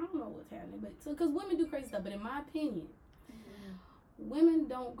it's like, I don't know what's happening, but because women do crazy stuff, but in my opinion, women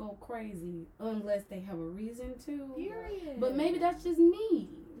don't go crazy unless they have a reason to. Period. But maybe that's just me.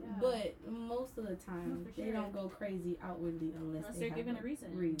 Yeah. But most of the time, For they sure. don't go crazy outwardly unless they're have given a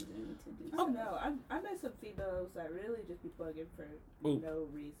reason. to do I don't know. I met some females that really just be bugging for no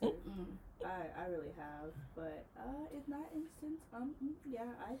reason. Mm. I really have, but in that instance, yeah,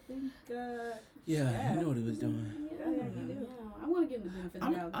 I think. Yeah, he knew what he was doing. Yeah, he do. I want to give him the benefit of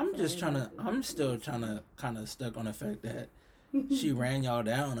the doubt. I'm still trying to kind of stuck on the fact that she ran y'all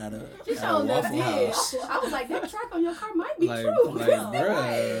down at a She at a showed Waffle House. I was like, that track on your car might be Like, true.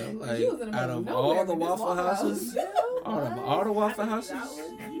 bruh, Right. She was in the out middle of nowhere all the with this Waffle Houses, all the Waffle Houses,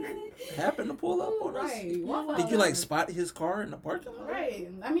 happened to pull up on us. Right. Waffle Did you House. like spot his car in the parking lot? Right.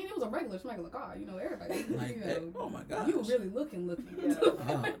 I mean, it was a regular car. Everybody. Like, oh my gosh. You were really looking. Yeah.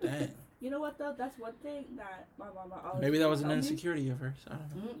 Oh dang. You know what though? That's one thing that my mama always. Maybe that was an told me. insecurity of hers. I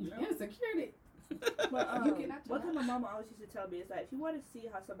don't know. Insecurity. But You cannot one thing my mama always used to tell me is that if you want to see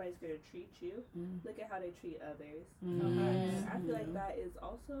how somebody's gonna treat you, look at how they treat others. And I feel like that is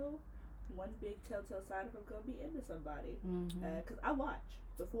also one big telltale sign if I'm gonna be into somebody. Because I watch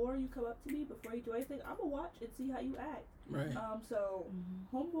before you come up to me, before you do anything. I'm gonna watch and see how you act. Right. So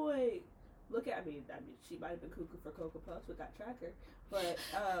homeboy, look at me. I mean, she might have been cuckoo for Cocoa Puffs with that tracker, but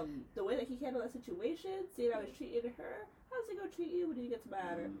the way that he handled that situation, seeing how he's treating her. How's he gonna treat you when he gets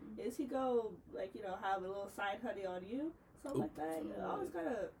mad? Or is he go have a little side honey on you? Something like that. You always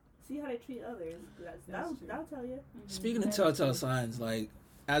gotta see how they treat others. That'll tell you. Speaking of telltale signs, like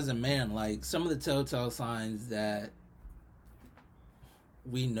as a man, like some of the telltale signs that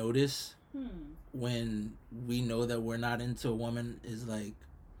we notice when we know that we're not into a woman is like,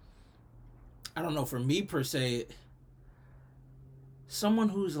 I don't know, for me per se, someone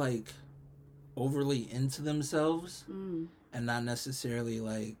who's like overly into themselves and not necessarily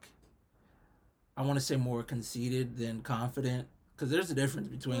like, I want to say more conceited than confident, because there's a difference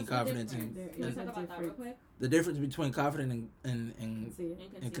between confidence and Can we talk about that real quick? the difference between confident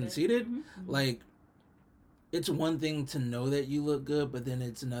and conceited. Like, it's one thing to know that you look good, but then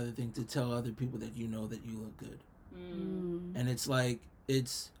it's another thing to tell other people that you know that you look good. And it's like,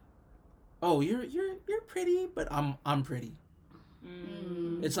 oh, you're pretty, but I'm pretty.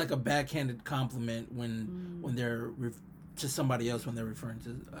 It's like a backhanded compliment when they're to somebody else when they're referring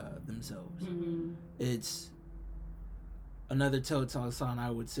to themselves. It's another telltale sign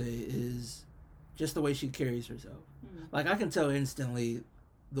I would say is just the way she carries herself. Like, I can tell instantly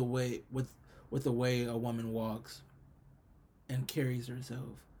the way with the way a woman walks and carries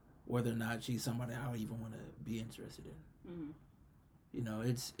herself, whether or not she's somebody I even want to be interested in.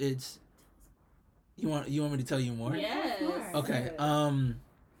 It's you want me to tell you more? Yes. Okay.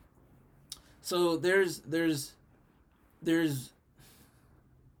 So there's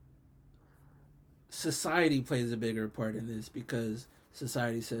society plays a bigger part in this, because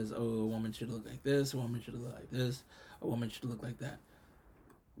society says, oh, a woman should look like this, a woman should look like this, a woman should look like that.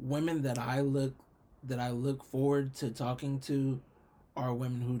 Women that I look forward to talking to are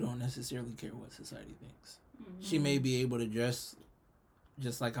women who don't necessarily care what society thinks. She may be able to dress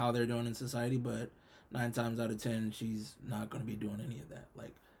just like how they're doing in society, but 9 times out of 10, she's not going to be doing any of that.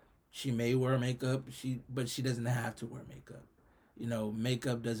 Like, she may wear makeup, but she doesn't have to wear makeup.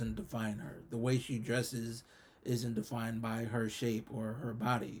 Makeup doesn't define her. The way she dresses isn't defined by her shape or her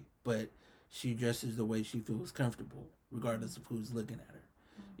body, but she dresses the way she feels comfortable, regardless of who's looking at her.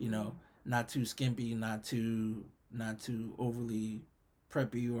 Not too skimpy, not too overly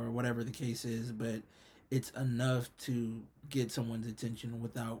preppy or whatever the case is, but it's enough to get someone's attention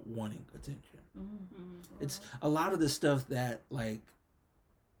without wanting attention. It's a lot of the stuff that, like,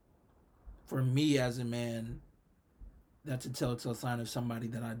 for me as a man, that's a telltale sign of somebody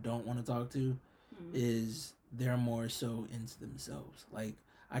that I don't want to talk to, is they're more so into themselves. Like,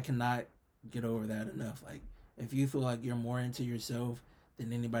 I cannot get over that enough. Like, if you feel like you're more into yourself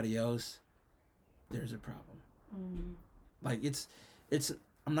than anybody else, there's a problem. Like, it's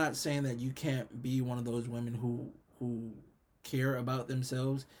I'm not saying that you can't be one of those women who care about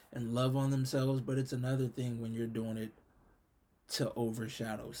themselves and love on themselves, but it's another thing when you're doing it to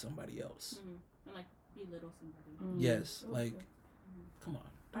overshadow somebody else. And like belittle somebody. Yes, like, come on.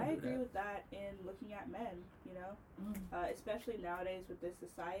 I agree with that in looking at men, especially nowadays with this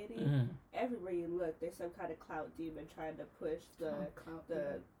society. Everywhere you look, there's some kind of clout demon trying to push the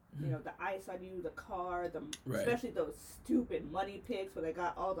you know, the ice on you, the car, Right. especially those stupid money pics where they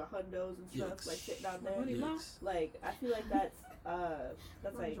got all the hundos and stuff Yikes. like sitting out there. Yikes. Like, I feel like that's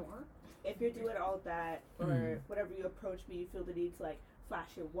like, if you're doing all that or whenever you approach me, you feel the need to like flash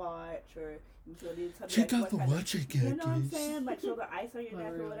your watch or you feel the need to tell me, Check like, out the what kind of- watch I got, you know what I'm guys. saying? Like, show the ice on your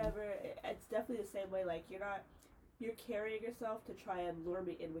neck or Really? whatever. It's definitely the same way. Like, you're carrying yourself to try and lure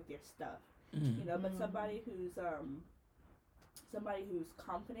me in with your stuff. You know, but somebody who's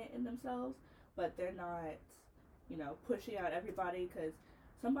confident in themselves, but they're not, you know, pushing out everybody, because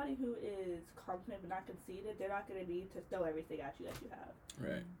somebody who is confident but not conceited, they're not going to need to throw everything at you that you have.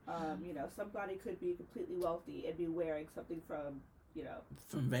 Right. You know, somebody could be completely wealthy and be wearing something from, you know,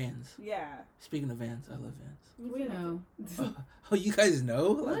 From Vans. yeah. Speaking of Vans, I love Vans. We know. Oh, you guys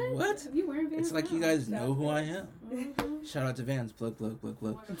know? Like, what? You wearing Vans? It's like you now? guys know who I am. Mhm. Shout out to Vans. Plug, plug, plug,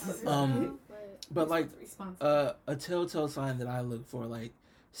 plug. Um, But like, responsible. a telltale sign that I look for, like,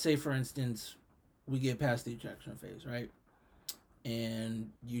 say for instance, we get past the attraction phase, right?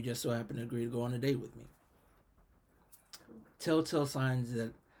 And you just so happen to agree to go on a date with me. Telltale signs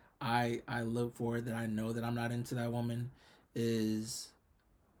that I look for, that I know that I'm not into that woman, is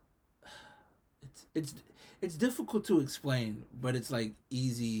it's difficult to explain, but it's like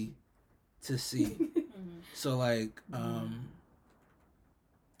easy to see. So like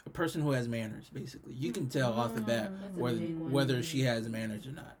a person who has manners, basically, you can tell off the bat That's a whether big one. whether she has manners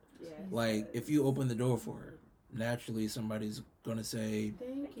or not. Yeah. Like if you open the door for her, naturally somebody's gonna say,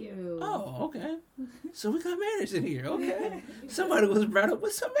 Thank you. "Oh, okay, so we got manners in here. Okay, somebody was brought up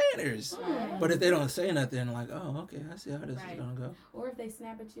with some manners." Right. But if they don't say nothing, like, "Oh, okay, I see how this Right. is gonna go. Or if they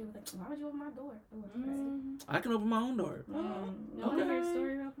snap at you, like, why would you open my door? Oh, it's crazy. I can open my own door." You You know, want to Okay. hear a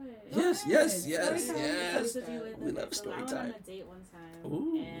story real quick? Yes, yes, yes, Story time. yes. We love So story I went time. on a date one time,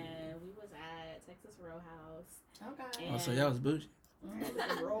 Ooh. and we was at Texas Row House. Okay. Oh, so y'all was bougie. With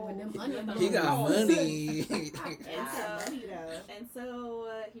them onion He got rolls. money. And so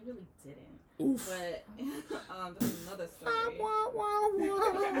he really didn't. Oof. But there's another story.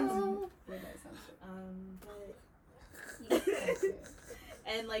 But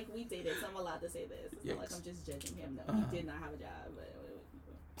and like we dated, so I'm allowed to say this. It's not like Yikes. I'm just judging him. No, Uh-huh. he did not have a job, but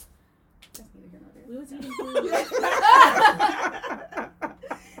That's neither here nor there. we was eating food.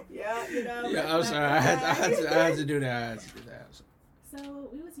 Yeah, you know. Yeah, I'm sorry. I had to do that. So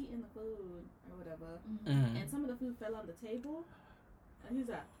we was eating the food or whatever, Mm. and some of the food fell on the table, and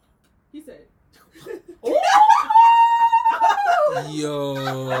he said, Yo.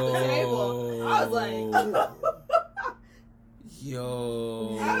 At the table. I was like,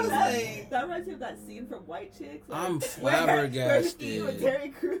 Yo. I was like, that reminds me of that scene from White Chicks. like, I'm where flabbergasted. Steve and Terry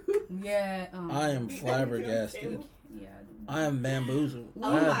Crews. Yeah. I am flabbergasted. Yeah. I am bamboozled.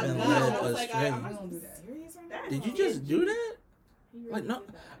 "Oh I my have been god!" led I was like, astray. "Am I We don't do that. serious right now?" That Did you just do that? He really Like, no, did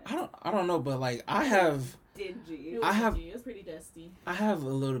that. I don't know, but like I have Dingy. It was I have- dingy. It was pretty dusty. a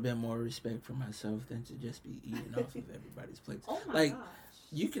little bit more respect for myself than to just be eating off of everybody's plates. Oh my Like, gosh.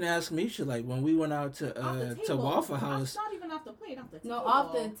 You can ask Misha, like when we went out Off the to table. Waffle House. Not even off the plate, off the table. No,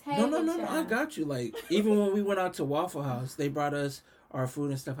 off the table. No, I got you. Like even when we went out to Waffle House, they brought us our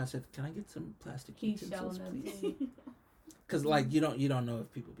food and stuff. I said, "Can I get some plastic He's utensils, showing them please?" too. Because like you don't know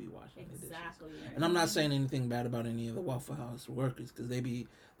if people be washing their dishes. Exactly. And I'm not saying anything bad about any of the Waffle House workers because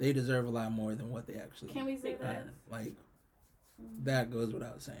they deserve a lot more than what they actually Can we say that? earn. Like that goes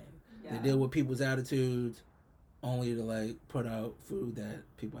without saying. Yeah. They deal with people's attitudes only to like put out food that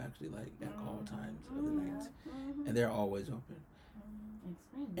people actually like at all times of the night, and they're always open.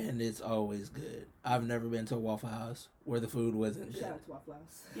 And it's always good. I've never been to a Waffle House where the food wasn't Shout shit. out to Waffle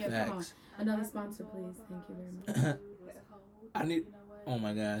House. Yeah, come on. Facts. Another sponsor, please. Thank you very much. I need. Oh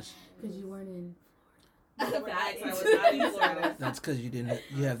my gosh, Because you weren't in. Facts. I was not in Florida. that's because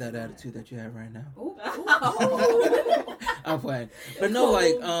you have that attitude that you have right now. Ooh, I'm playing, but no,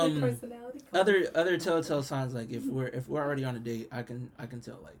 like personality. other telltale signs, like if we're already on a date, I can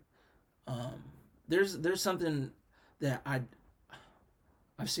tell, like there's something that I've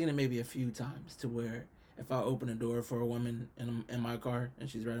seen it maybe a few times to where if I open a door for a woman in my car and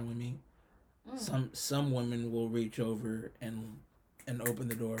she's riding with me, some women will reach over and open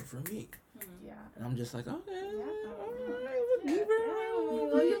the door for me, Yeah. and I'm just like, okay, Yeah. all right, we'll give her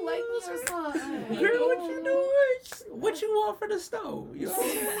Oh, you like me or something? girl, what you doing? What you want for the stove? You know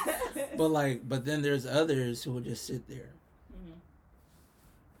what I'm saying? But then there's others who will just sit there.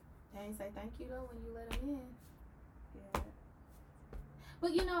 They ain't say thank you though when you let them in. Yeah.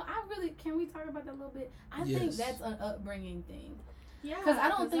 But can we talk about that a little bit? I Yes. think that's an upbringing thing. Yeah. Because I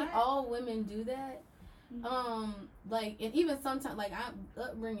don't think all women do that. Mhm. Like, and even sometimes, like, I'm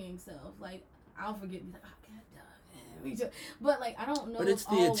upbringing stuff. Like, I'll forget, be like, oh, God, dog. But like, I don't know. But it's if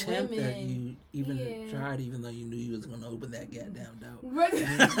the all attempt women, that you even Yeah. tried, even though you knew you was gonna open that goddamn door. Right.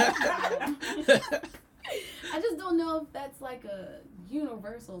 I just don't know if that's like a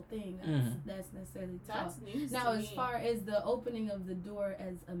universal thing that's necessarily taught. That's news Now, to as me. far as the opening of the door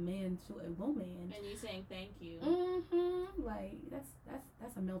as a man to a woman, And you saying thank you. like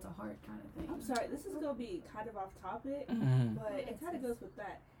that's a melt of heart kind of thing. I'm sorry, this is gonna be kind of off topic, Mhm. but it kind of goes with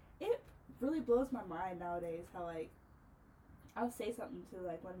that. It really blows my mind nowadays how like I'll say something to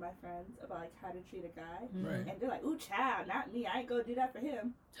like one of my friends about like how to treat a guy, Right. and they're like, "Ooh, child, not me. I ain't gonna do that for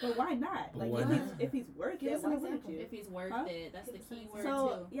him." But why not? But Like why if not? if he's worth Give it, us an why wouldn't example. you? If he's worth Huh? it, that's the key word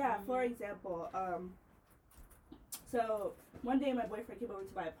So too. yeah, Mhm. for example, so one day my boyfriend came over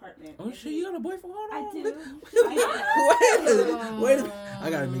to my apartment. Oh and shit, he- you got a boyfriend? Hold I on. do. Wait a minute. I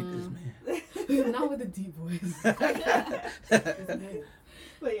gotta meet this man. Not with the deep voice.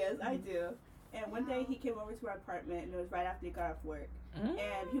 But yes, I do. And one day he came over to our apartment, and it was right after he got off work.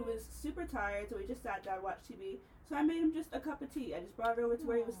 And he was super tired, so we just sat down and watched TV. So I made him just a cup of tea. I just brought it over to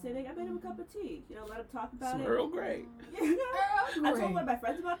where he was sitting. I made him a cup of tea. You know, let him talk about Some it. Earl Grey. You know? I told one of my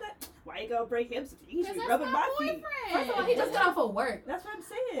friends about that. Why you gonna break him? He should be rubbing my feet. First of all, he just got off of work. That's what I'm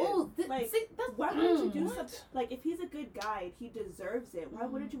saying. Oh, Like, see, that's Why wouldn't you do What? something? Like, if he's a good guy, he deserves it. Why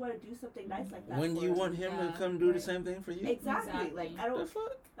wouldn't you want to do something nice like that? When for you him? want him Yeah, to come do the right. same thing for you? Exactly. Like I The don't.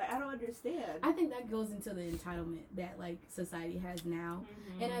 fuck? Like I don't understand. I think that goes into the entitlement that like society has now.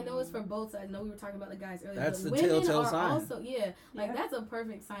 Mhm. And I know it's for both sides. I know we were talking about the guys earlier. That's but the women telltale are sign. Also, like Yeah. that's a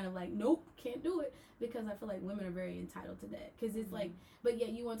perfect sign of like, nope, can't do it. Because I feel like women are very entitled to that. Because it's like, but yet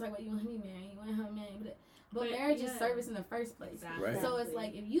you want to talk about you want me man, you want her man, but marriage is yeah. service in the first place. Exactly. Right. So it's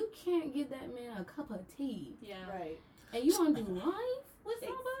like if you can't get that man a cup of tea Yeah. Right. and you want to do life with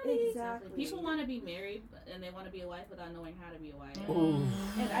Ex- somebody, Exactly. People want to be married and they want to be a wife without knowing how to be a wife. Ooh.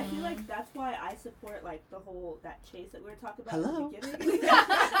 And I feel like that's why I support like the whole that chase that we were talking about Hello? at the beginning.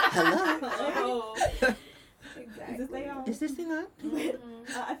 Hello? Exactly. Is this thing on? Is this thing on?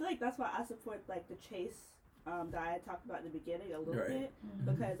 I feel like that's why I support like the chase that I talked about in the beginning a little Right. bit,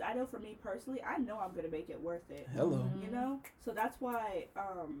 because I know for me personally, I know I'm gonna make it worth it. Hello. You know, so that's why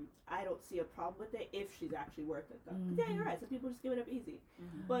I don't see a problem with it if she's actually worth it though. 'Cause yeah, you're right. Some people just give it up easy,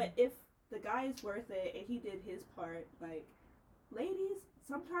 but if the guy is worth it and he did his part, like ladies,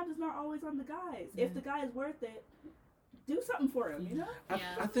 sometimes it's not always on the guys. If the guy is worth it, do something for him. You know, I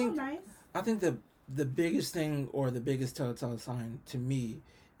Yeah. think nice. I think the biggest thing or the biggest telltale sign to me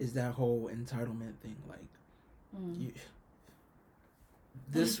is that whole entitlement thing. Like, you,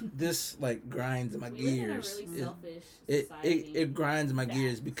 this like grinds my We live in a gears. really It- selfish it, society. it grinds my Facts.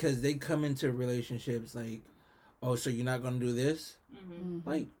 gears because they come into relationships like, oh, so you're not gonna do this? Mhm.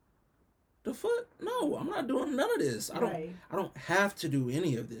 Like, the fuck? No, I'm not doing none of this. I don't have to do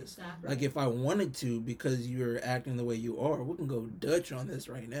any of this. Exactly. Like, if I wanted to, because you're acting the way you are, we can go Dutch on this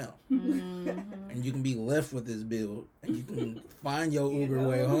right now, and you can be left with this bill, and you can find your You Uber know?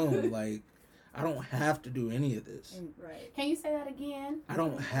 way home. Like, I don't have to do any of this. Right. Can you say that again? I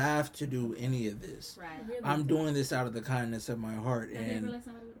don't have to do any of this. Right. Really I'm do. doing this out of the kindness of my heart. Have you ever And let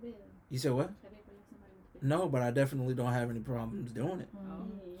somebody with a bill? you said what? Have you ever let somebody with a bill? No, but I definitely don't have any problems doing it.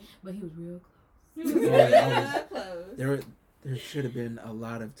 But he was real close. Yeah, Close. There should have been a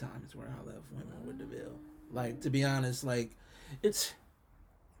lot of times where I left women with the bill. Like, to be honest, like, it's...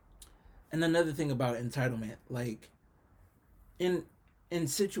 And another thing about entitlement, like, in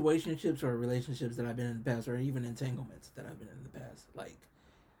situationships or relationships that I've been in the past, or even entanglements that I've been in the past, like,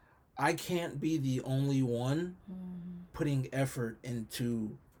 I can't be the only one putting effort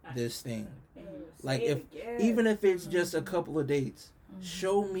into this thing. Like, Say if it again. even if it's just a couple of dates, Mm-hmm.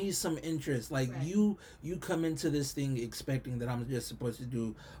 show me some interest. Like, Right. you come into this thing expecting that I'm just supposed to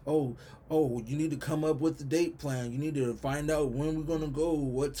do, oh, you need to come up with the date plan. You need to find out when we're gonna go,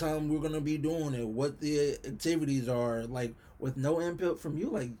 what time we're gonna be doing it, what the activities are. Like, with no input from you,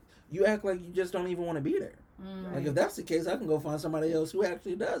 like, you act like you just don't even want to be there. Like, if that's the case, I can go find somebody else who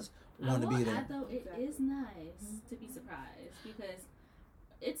actually does want to be there. Though it is nice to be surprised because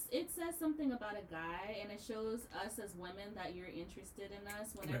it says something about a guy and it shows us as women that you're interested in us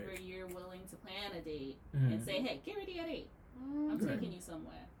whenever Right. you're willing to plan a date Mhm. and say, hey, get ready at 8. I'm Right. taking you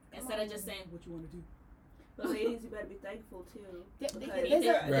somewhere. Instead of just saying what you want to do. But ladies, you better be thankful too. Because Is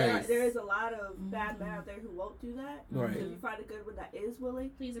it- Right. there is a lot of bad men out there who won't do that. Right. So if you find a good one that is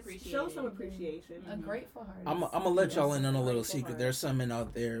willing, Please appreciate show it. some appreciation. A grateful heart. I'm is- gonna let y'all Yes. in on a little Grateful secret. heart. There's some men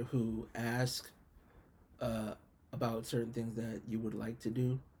out there who ask about certain things that you would like to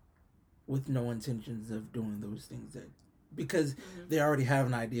do with no intentions of doing those things, that because they already have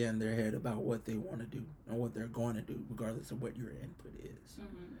an idea in their head about what they want to do and what they're going to do, regardless of what your input is.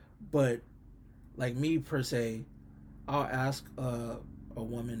 Mhm. But like me per se, I'll ask a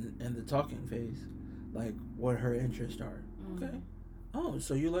woman in the talking phase, like, what her interests are. Okay. Oh,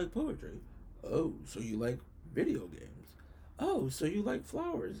 so you like poetry? Oh, so you like video games? Oh, so you like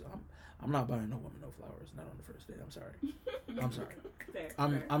flowers? I'm not buying no woman no flowers. Not on the first date. I'm sorry. I'm sorry. Fair,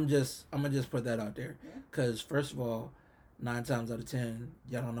 I'm fair. gonna just put that out there, because first of all, 9 times out of 10,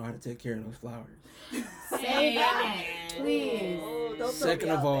 y'all don't know how to take care of those flowers. Say that, please. Oh, don't throw me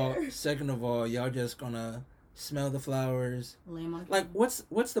out there. Second of all, y'all just gonna smell the flowers. Lame on the Like,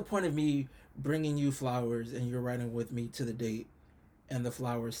 what's the point of me bringing you flowers and you're riding with me to the date, and the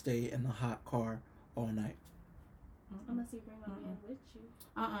flowers stay in the hot car all night? Unless you bring my man with you.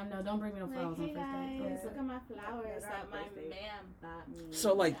 No, don't bring me no flowers Like, hey on first date. guys, Yeah. look at my flowers Yeah, that my first date. man bought me.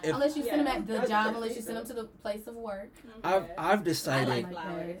 So, like, if- Unless you send them Yeah. at the That's job, the unless you first send them date. to the place of work. I've I decided like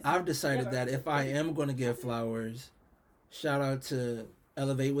flowers. I've decided Yeah, that but- if I am going to give flowers, shout out to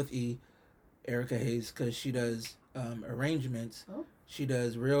Elevate with E, Erica Hayes, because she does arrangements. Oh. She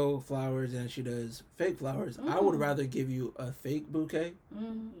does real flowers and she does fake flowers. I would rather give you a fake bouquet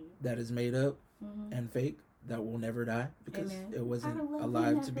Mm-hmm. that is made up Mm-hmm. and fake, that will never die, because Amen. it wasn't Our love will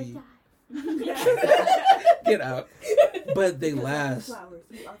alive to never be. die. Get out. But they last. Flowers.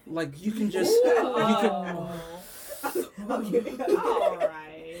 You are- Like, you can just. Oh. I'm kidding. All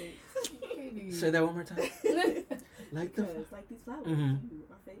right. Say that one more time. Like the. Because, like these flowers, Mhm. you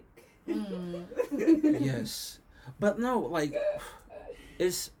are fake. Mm. Yes, but no, like,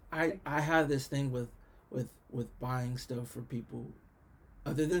 it's I have this thing with buying stuff for people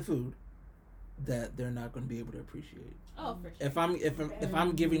other than food that they're not going to be able to appreciate. Oh, for sure. If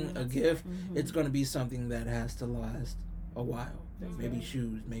I'm giving a gift, Mhm. it's going to be something that has to last a while. Maybe right.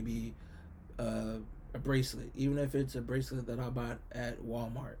 shoes, maybe a bracelet. Even if it's a bracelet that I bought at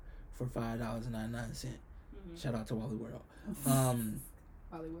Walmart for $5.99. Mhm. Shout out to Wally World.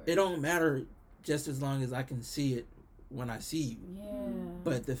 Hollywood. It don't matter, just as long as I can see it when I see you. Yeah.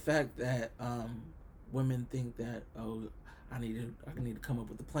 But the fact that women think that, oh, I need to come up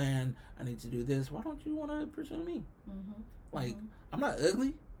with a plan, I need to do this. Why don't you want to pursue me? Mm-hmm. Like, I'm not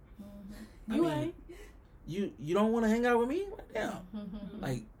ugly. Mm-hmm. I You mean, ain't. You don't want to hang out with me? Like, damn. Mm-hmm.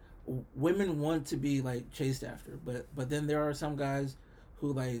 Like, women want to be like chased after, but then there are some guys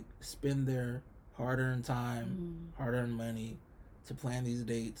who like spend their hard-earned time, hard-earned money to plan these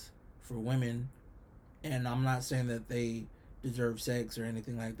dates for women, and I'm not saying that they deserve sex or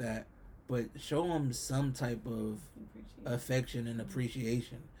anything like that, but show them some type of affection and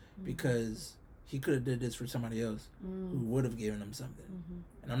appreciation, because he could have did this for somebody else who would have given him something.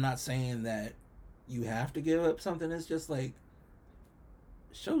 And I'm not saying that you have to give up something. It's just like,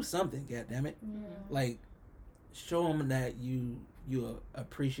 show something, goddammit. Like, show him that you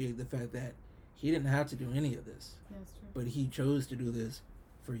appreciate the fact that he didn't have to do any of this, That's true. but he chose to do this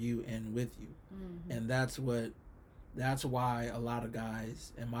for you and with you. And that's why a lot of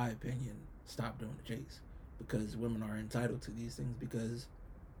guys, in my opinion, stop doing the chase, because women are entitled to these things because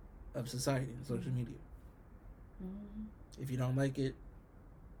of society and social media. If you don't like it,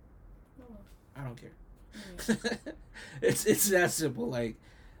 I don't care. It's that simple. Like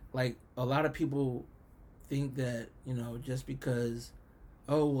a lot of people think that, just because,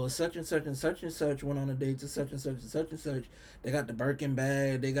 oh, well, such and such and such and such went on a date to such and such and such and such, they got the Birkin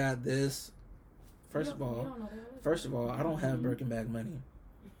bag, they got this. First of all, I don't have Birkin bag money.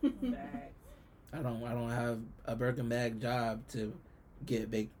 Facts. I don't have a Birkin bag job to get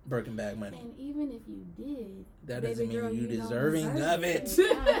Birkin bag money. And even if you did, That baby doesn't mean girl, you don't deserving deserve of it.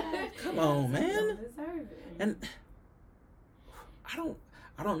 Yeah. Come on, man. You don't deserve it. And I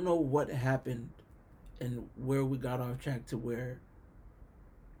don't know what happened and where we got off track to where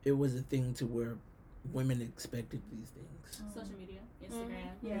it was a thing to where women expected these things. Social media,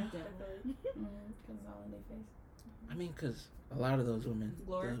 Instagram. Yeah. Definitely. Because it's all in their face. I mean, because a lot of those women,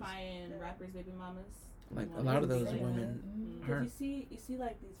 Glorifying rappers' baby mamas. like You a know, lot of those like, women, Because aren't. you see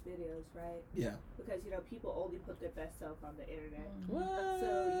like these videos, right? Yeah. Because people only put their best self on the internet. What?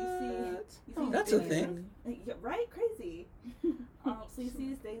 You see That's a videos- thing. Yeah, right? Crazy. So you see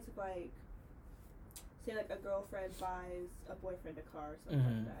these things of like, say like a girlfriend buys a boyfriend a car or something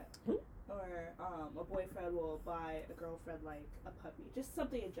Mhm. like that, or a boyfriend will buy a girlfriend like a puppy, just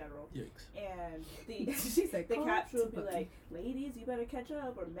something in general. Yikes. And She's like, the "Oh, caption would be puppy." like, "Ladies, you better catch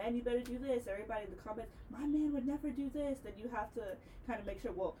up," or "Men, you better do this." Everybody in the comments, "My man would never do this." Then you have to kind of make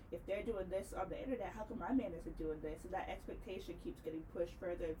sure, well, if they're doing this on the internet, how come my man isn't doing this? And that expectation keeps getting pushed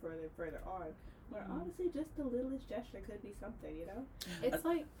further and further and further on. Where honestly, just the littlest gesture could be something, It's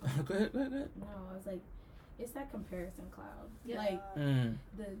like, Go ahead. no, I was like, it's that comparison cloud. Yeah. Like Mm.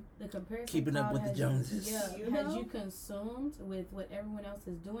 the comparison Keeping cloud up with the has Joneses. Yeah, You has know? you consumed with what everyone else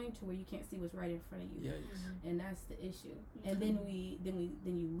is doing to where you can't see what's right in front of you. Yikes. And that's the issue. And then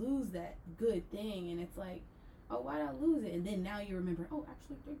you lose that good thing, and it's like, oh, why did I lose it? And then now you remember, oh,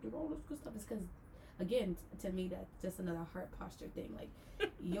 actually they did all this good stuff. It's because, again, to me, that's just another heart posture thing. Like,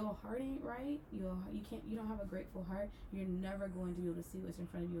 your heart ain't right. You don't have a grateful heart. You're never going to be able to see what's in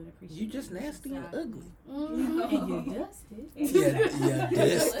front of you and appreciate. You just nasty and ugly. Mm-hmm. And you're dusted.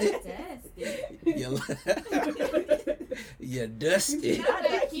 Yeah, dusty. You dusty. Not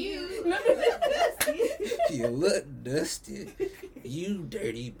that cute. You look dusty. You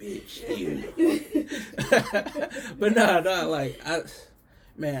dirty bitch. You. But no, like I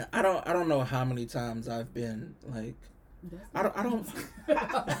don't know how many times I've been like. I don't.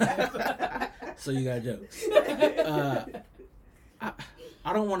 So you got jokes.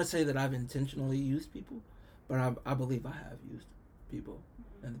 I don't want to say that I've intentionally used people, but I believe I have used people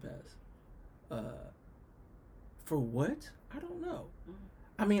in the past. For what? I don't know.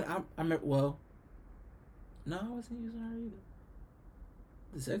 I mean, well, no, I wasn't using her either.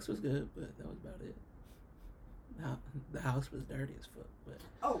 The sex was good, but that was about it. The house was dirty as fuck, but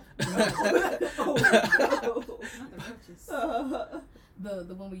Oh no! Oh no!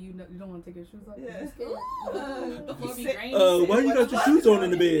 The one where you don't want to take your shoes off. Yeah. You Before we sit- drain. why you got your shoes on in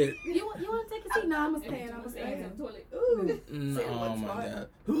the bed? You want to take a seat? No, I'm staying. I'm Stay staying. in the toilet. Ooh. Oh my god.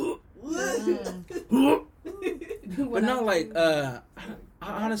 But no, like I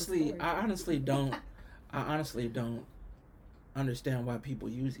honestly don't understand why people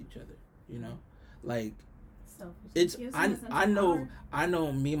use each other. You know, like it's I know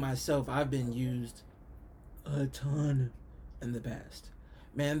me myself. I've been used a ton in the past.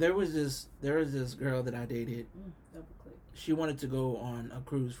 Man, there was this girl that I dated. Double click. She wanted to go on a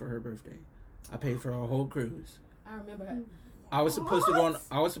cruise for her birthday. I paid for a whole cruise. I remember her. I was supposed to go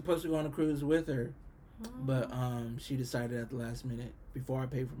on a cruise with her, but she decided at the last minute, before I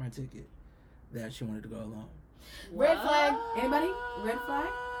paid for my ticket, that she wanted to go alone. Red flag. Anybody? Red flag.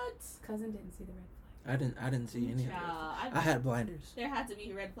 Cousin didn't see the red flag. I didn't see any of it. Child, I had blinders. There had to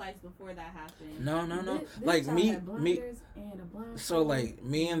be red flags before that happened. No. This Like child me. had blinders and a blind So flag. like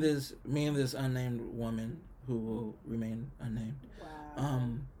me and this unnamed woman who will remain unnamed.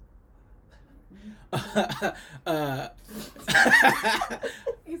 Wow.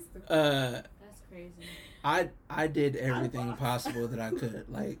 That's crazy. I did everything possible that I could.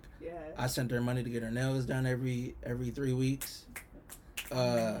 Like Yeah. I sent her money to get her nails done every 3 weeks.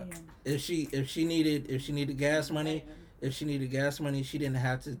 If she needed gas money, she didn't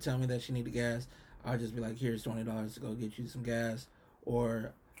have to tell me that she needed gas. I'll just be like, here's $20 to go get you some gas.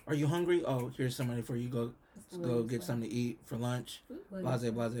 Or, are you hungry? Oh, here's some money for you. Go get something to eat for lunch. Blah,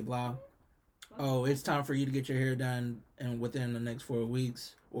 blah, blah, blah. Oh, it's time for you to get your hair done, and within the next 4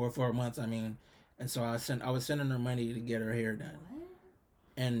 weeks or 4 months, I mean. And so I was sending her money to get her hair done. What?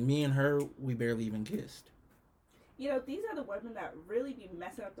 And me and her, we barely even kissed. You know, these are the women that really be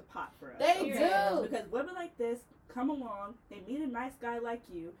messing up the pot for us. They do. Because women like this come along, they meet a nice guy like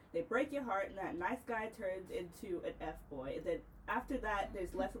you, they break your heart, and that nice guy turns into an F-boy. And then after that,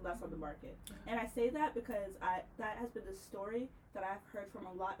 there's less and less on the market. And I say that because that has been the story that I've heard from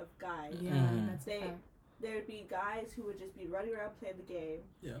a lot of guys. Yeah, that's They- fair. There'd be guys who would just be running around playing the game,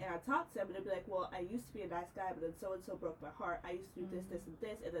 Yeah. and I talk to them, and they'd be like, well, I used to be a nice guy, but then so-and-so broke my heart. I used to do this, this, and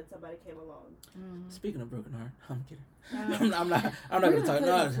this, and then somebody came along. Speaking of broken heart, I'm kidding. Um, I'm not gonna talk.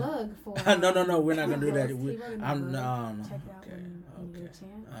 No, we're not gonna do that. I'm no. Check it out Okay, when you get a okay.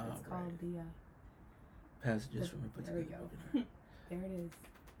 chance. Oh, It's called the. Passages from a There we particular go. broken heart. There it is.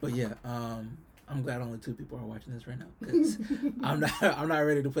 But yeah, I'm glad only 2 people are watching this right now because I'm not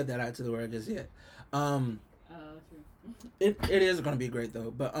ready to put that out to the world just yet. True. It is gonna be great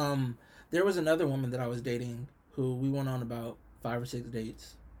though. But there was another woman that I was dating who we went on about 5 or 6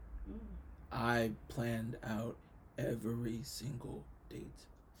 dates. I planned out every single date.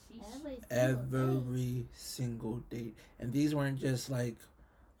 Every single date. And these weren't just like,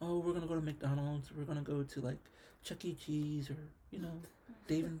 oh, we're gonna go to McDonald's, we're gonna go to like Chuck E. Cheese or,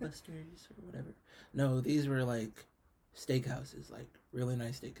 Dave and Buster's or whatever. No, these were like steakhouses, like really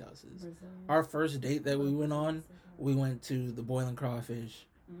nice steakhouses. Our first date that we went on, we went to the Boiling Crawfish,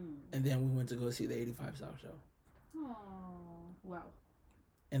 and then we went to go see the 85 South show. Oh, Wow.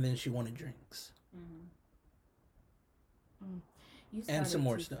 And then she wanted drinks. You And some started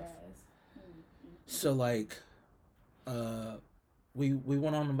more too stuff. fast. So like, we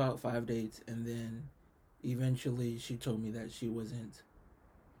went on about 5 dates, and then eventually she told me that she wasn't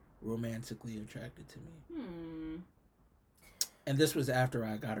romantically attracted to me. And this was after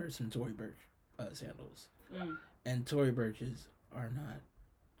I got her some Tory Burch sandals. and Tory Burches are not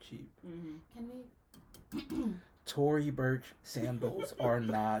cheap. Mm-hmm. Can we? Tory Burch sandals are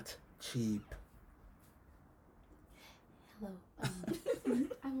not cheap. Hello.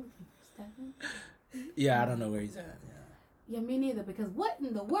 I'm looking for Stefan. Yeah, I don't know where he's at. Yeah, me neither. Because what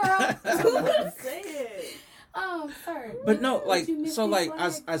in the world? Say it. Sir. But no, like, Did you miss so these like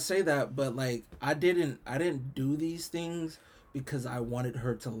flags? I say that, but like I didn't do these things because I wanted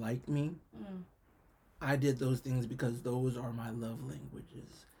her to like me. I did those things because those are my love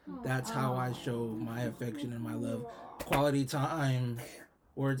languages. That's how I show my affection and my love. Quality time,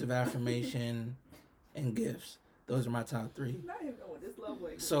 words of affirmation, and gifts. Those are my top 3. Not even know what this love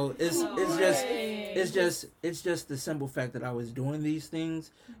language. So it's just the simple fact that I was doing these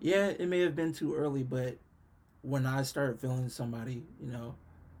things. Yeah, it may have been too early, but when I started feeling somebody, you know,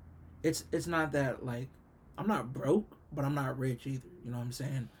 it's not that like I'm not broke, but I'm not rich either. You know what I'm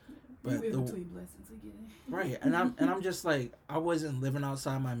saying? But between blessings again. right, and I'm just like I wasn't living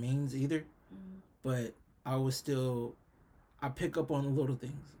outside my means either, but I was still. I pick up on the little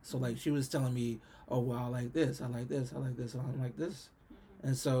things. So like she was telling me, oh well, I like this, I like this, I like this, I like this,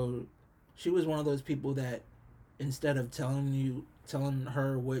 and so she was one of those people that instead of telling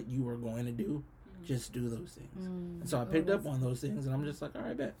her what you were going to do, just do those things. And so I picked up on those things, and I'm just like, all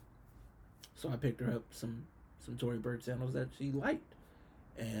right, bet. So I picked her up some Tory Burch sandals that she liked,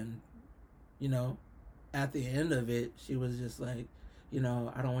 and you know, at the end of it, she was just like, you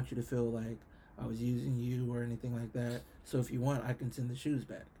know, I don't want you to feel like I was using you or anything like that. So if you want, I can send the shoes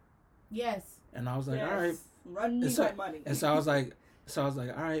back. Yes. And I was like, all right. Run me my money. And so I was like,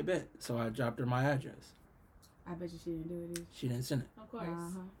 all right, bet. So I dropped her my address. I bet you she didn't do it either. She didn't send it. Of course.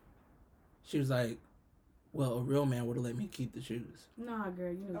 She was like, well, a real man would have let me keep the shoes. Nah,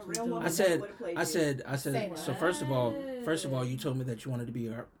 girl, you know what A real you're woman doing. I said. Say So what? first of all, you told me that you wanted to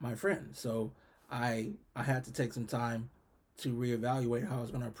be my friend. So I had to take some time to reevaluate how I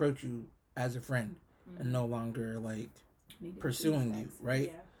was going to approach you as a friend and no longer like pursuing you,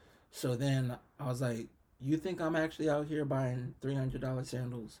 right? Yeah. So then I was like, you think I'm actually out here buying $300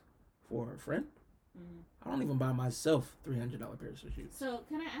 sandals for a friend? I don't even buy myself $300 pairs of shoes. So,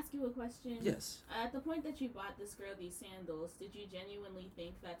 can I ask you a question? Yes. At the point that you bought this girl these sandals, did you genuinely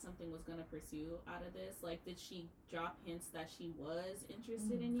think that something was going to pursue out of this? Like, did she drop hints that she was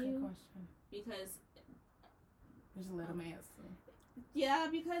interested in you? Good question. Because... Just let him answer. Yeah,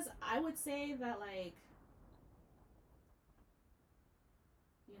 because I would say that, like...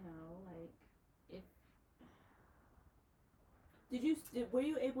 You know, like... Were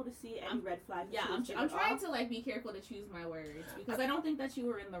you able to see any red flags? Yeah, I'm trying to like be careful to choose my words because I don't think that you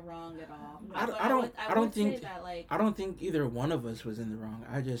were in the wrong at all. I don't think either one of us was in the wrong.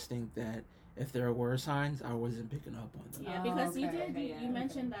 I just think that if there were signs, I wasn't picking up on them. Yeah, because you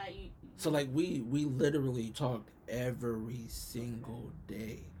mentioned that you. So like we literally talked every single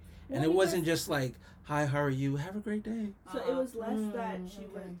day, and it wasn't just like, "Hi, how are you? Have a great day." So it was less that she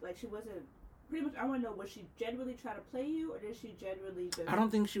wasn't. Pretty much, I want to know, was she genuinely trying to play you, or did she genuinely just? I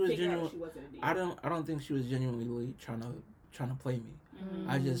don't think she was genuinely. She wasn't a deal? I don't think she was genuinely trying to play me.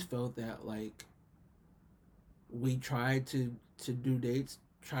 I just felt that like we tried to do dates,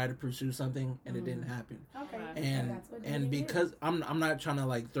 try to pursue something, and it didn't happen. Okay. And because I'm not trying to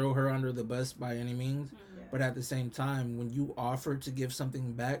like throw her under the bus by any means, but at the same time, when you offer to give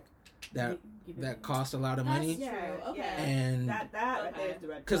something back that costs a lot of money. That's true. Okay. And that is the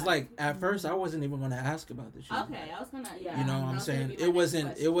red because flag. like at first I wasn't even going to ask about the shoes. Okay, back. I was gonna. You know what I'm saying? It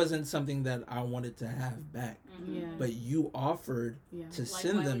wasn't something that I wanted to have back. Yeah. But you offered to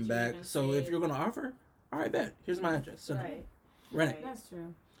send why them would you back. even So say if you're going to offer, all right, bet. Here's my address. Send it. Rent it. That's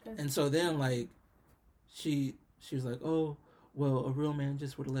true. And so then like she was like, "Oh, well, a real man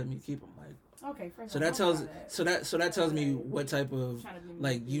just would have let me keep them." Like, okay, so that tells me what type of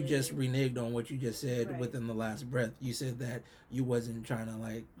like you just reneged on what you just said within the last breath. You said that you wasn't trying to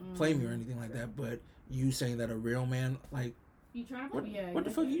like play me or anything like that, but you saying that a real man like you trying to play what the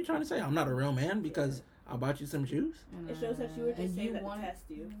fuck are you trying to say? I'm not a real man because I bought you some shoes. It shows that you were just saying that to test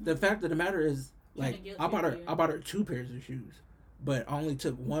you. The fact of the matter is, like, I bought her 2 pairs of shoes, but I only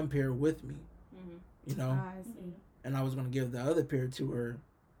took 1 pair with me. You know, and I was gonna give the other pair to her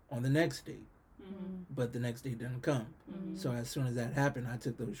on the next date. But the next date didn't come. So as soon as that happened, I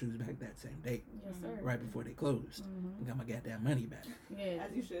took those shoes back that same day. Yes, sir. Right before they closed. And got my goddamn money back. Yeah.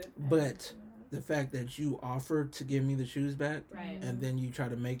 As you should. But the fact that you offered to give me the shoes back, and then you try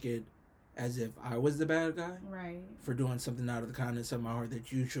to make it as if I was the bad guy for doing something out of the kindness of my heart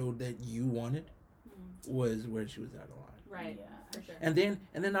that you showed that you wanted, was where she was out of line. Right. Yeah. For sure. And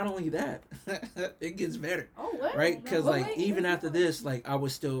then not only that, it gets better. Oh, what? Right? Because like even after this, like I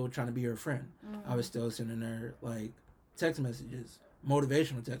was still trying to be her friend. I was still sending her like text messages,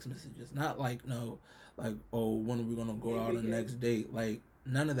 motivational text messages, not like no, like oh when are we gonna go out on the next date? Like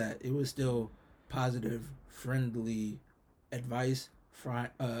none of that. It was still positive, friendly advice,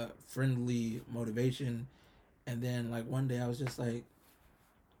 friendly motivation, and then like one day I was just like,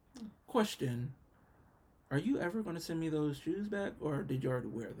 question. Are you ever going to send me those shoes back, or did you already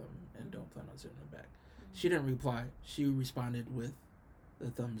wear them and don't plan on sending them back? She didn't reply. She responded with the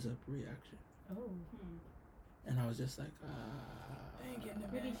thumbs up reaction. Oh. And I was just like,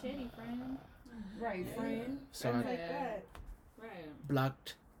 Pretty shitty, friend. Right, friend. So Friends I like that. Right.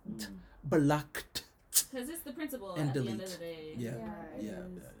 blocked. Because it's the principle And at the end delete. of the day. Yeah, Yeah, it yeah,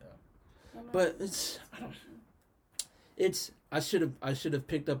 is. yeah. But I should have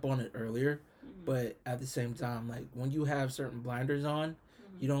picked up on it earlier. But at the same time, like when you have certain blinders on,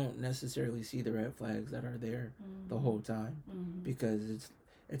 you don't necessarily see the red flags that are there the whole time, because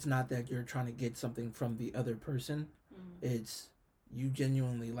it's not that you're trying to get something from the other person. It's you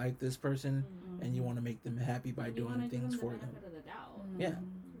genuinely like this person and you want to make them happy by doing things for them. Yeah.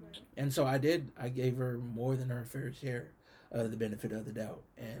 And so I did. I gave her more than her fair share of the benefit of the doubt,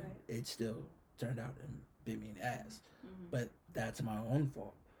 and it still turned out and bit me in the ass. But that's my own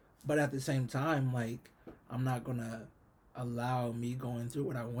fault. But at the same time, like, I'm not gonna allow me going through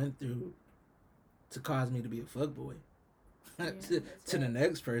what I went through to cause me to be a fuckboy to the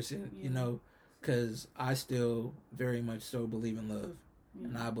next person, you know, because I still very much so believe in love,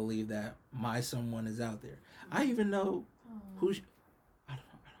 and I believe that my someone is out there. I even know who how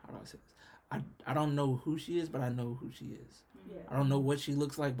do I say this? I don't know who she is, but I know who she is. I don't know what she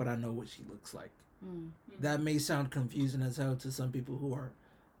looks like, but I know what she looks like. That may sound confusing as hell to some people who are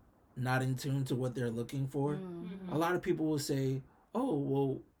not in tune to what they're looking for. A lot of people will say,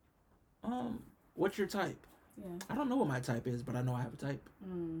 oh, well, what's your type? I don't know what my type is, but I know I have a type.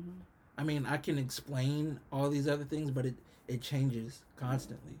 I mean, I can explain all these other things, but it changes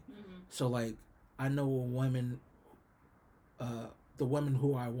constantly. So, like, I know a woman, the woman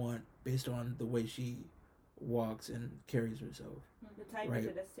who I want based on the way she walks and carries herself. The type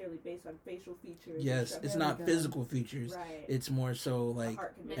isn't necessarily based on facial features. Yes, it's not physical features. Right. It's more so like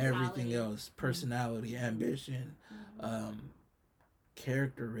everything else: personality, ambition,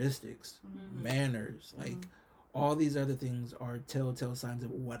 characteristics, manners. Like all these other things are telltale signs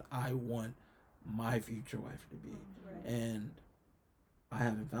of what I want my future wife to be, and I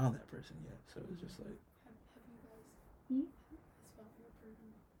haven't found that person yet. So it's just like,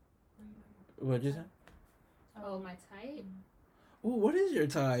 what'd you say? Oh, my type? Oh, what is your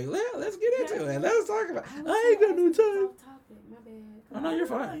type? Let's get into it. Let's talk about. I ain't got no type. My bad. Oh no, you're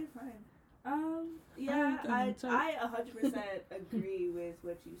fine. No, you're fine. Yeah, I 100% agree with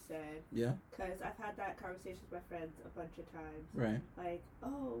what you said. Yeah. Because I've had that conversation with my friends a bunch of times. Right. Like,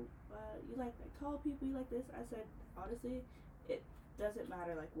 oh, you like tall people, you like this. I said, honestly, it doesn't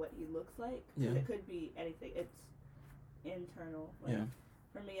matter like what he looks like. Yeah. It could be anything. It's internal. Like, Yeah.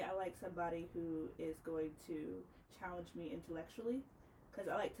 For me, I like somebody who is going to challenge me intellectually, because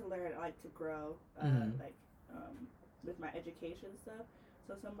I like to learn, I like to grow, with my education stuff.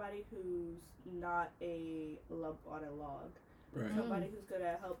 So somebody who's not a lump on a log, Right. somebody who's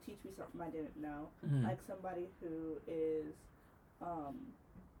gonna help teach me something I didn't know, like somebody who is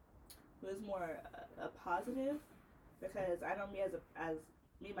more a positive, because I know me as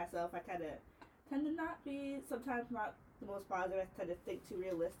me myself, I kind of tend to not be sometimes not the most positive. I tend to think too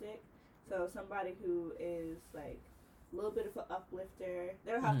realistic. So somebody who is like a little bit of an uplifter.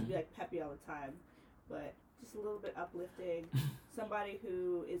 They don't have to be like peppy all the time, but just a little bit uplifting. Somebody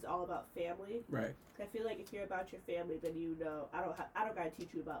who is all about family. Right. I feel like if you're about your family, then you know I don't gotta teach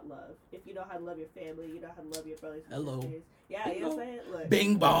you about love. If you know how to love your family, you know how to love your brothers and sisters. Yeah, you know what I'm saying? Look.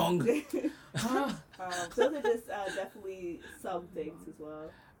 Bing bong. Those are just definitely some things as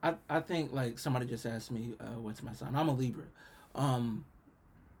well. I think like somebody just asked me what's my sign. I'm a Libra.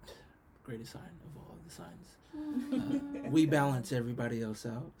 Greatest sign of all the signs. We balance everybody else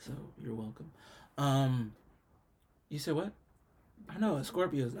out, so you're welcome. You said what? I know a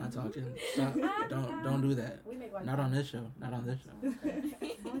Scorpio's not talking. Stop. Don't do that. Not on this show. Not on this show.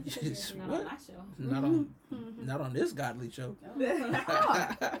 Not What? on my show. Not on this godly show.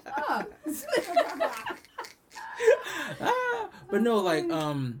 But no, like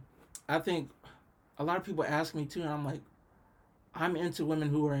I think a lot of people ask me too, and I'm like, I'm into women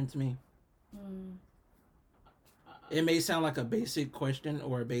who are into me. It may sound like a basic question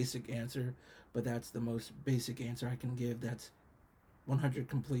or a basic answer, but that's the most basic answer I can give. That's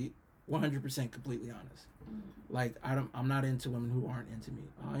 100% completely honest. Like I'm not into women who aren't into me.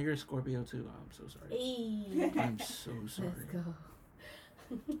 Oh, you're a Scorpio too. Oh, I'm so sorry. Hey. I'm so sorry. Let's go.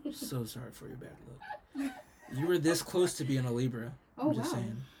 So sorry for your bad luck. You were this close to being a Libra. Oh, I'm just wow.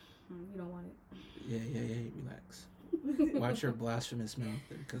 saying. You don't want it. Yeah. Relax. Watch your blasphemous mouth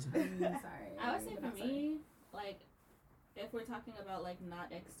there, cousin. Sorry. I would say but for I'm sorry. me, like, if we're talking about like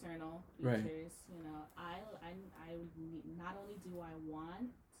not external Right. features, you know, I need, not only do I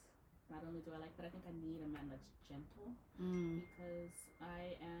want, not only do I like, but I think I need a man that's gentle because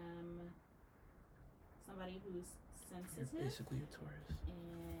I am somebody who's You're sensitive basically a Taurus.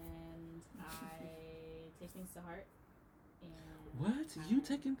 and I take things to heart. And What? You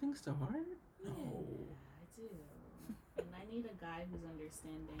taking things to heart? No. Yeah, I do. And I need a guy who's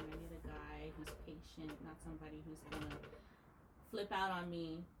understanding. I need a guy who's patient, not somebody who's gonna flip out on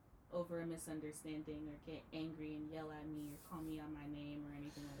me over a misunderstanding or get angry and yell at me or call me on my name or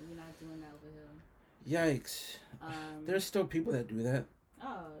anything like that. We're not doing that over here. Yikes. There's still people that do that.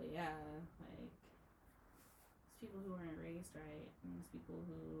 Oh yeah, like it's people who aren't raised right, and it's people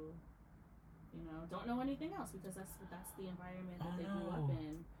who, you know, don't know anything else because that's the environment that they grew up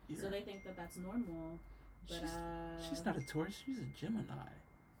in. So they think that that's normal. But She's not a Taurus. She's a Gemini.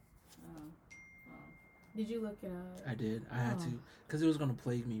 Oh. Did you look it up? I did. I had to, because it was gonna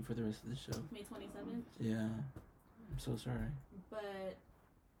plague me for the rest of the show. May 27th. Yeah. I'm so sorry. But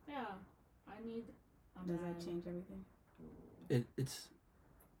yeah, I need. Does that change everything?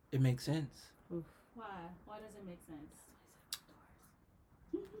 It makes sense. Why? Why does it make sense?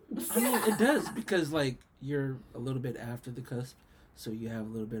 I mean, it does because like you're a little bit after the cusp, so you have a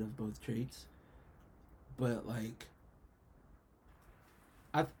little bit of both traits. But like,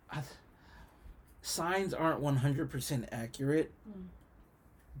 I signs aren't 100% accurate,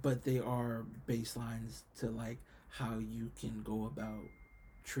 but they are baselines to like how you can go about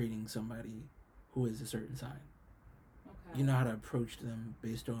treating somebody who is a certain sign. Okay. You know how to approach them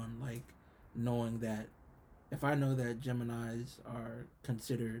based on like knowing that if I know that Geminis are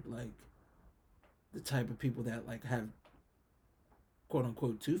considered like the type of people that like have quote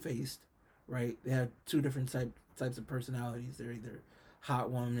unquote two-faced, right? They have two different types of personalities. They're either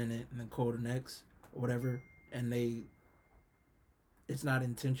hot one minute and then cold the next or whatever, and it's not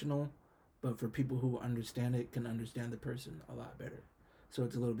intentional, but for people who understand it can understand the person a lot better. So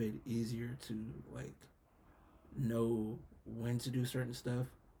it's a little bit easier to like know when to do certain stuff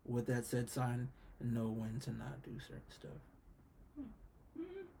with that said sign and know when to not do certain stuff.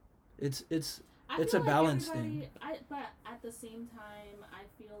 It's I it's feel a like balance everybody- thing. But at the same time, I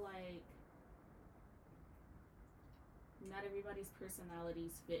feel like not everybody's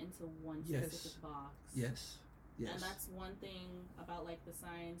personalities fit into one specific box. Yes. And that's one thing about like the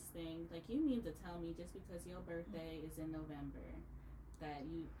science thing. Like, you mean to tell me just because your birthday is in November that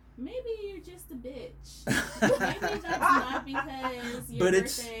maybe you're just a bitch. Maybe that's not because your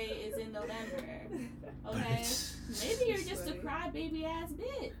birthday is in November. Okay? Maybe you're just a crybaby ass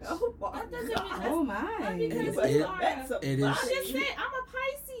bitch. Oh my That doesn't God. mean Oh my. not because It- you are. it is- I'm just saying, I'm a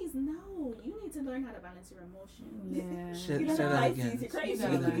Pisces. No, you need to learn how to balance your emotions. Yeah. Say You know that how again. Pisces, you're crazy. You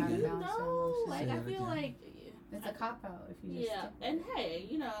gotta learn how to Say balance your No, emotions. like Say I that feel again. like It's a cop out if you just yeah, stick and with it. hey,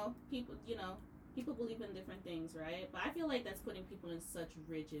 people believe in different things, right? But I feel like that's putting people in such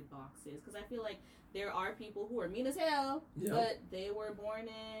rigid boxes because I feel like there are people who are mean as hell, Yep. but they were born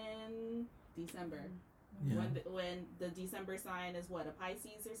in December. Yeah. When the December sign is what, a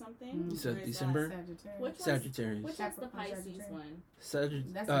Pisces or something? You said Or is December? Sagittarius. Which one's- Sagittarius. Which one's the Capricorn, Pisces Sagittarius. one?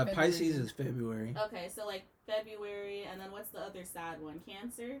 That's in February. Pisces is February. Okay, so like February, and then what's the other sad one?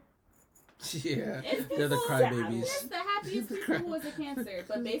 Cancer. Yeah, It's they're the people- crybabies. It's the happiest people who was a Cancer,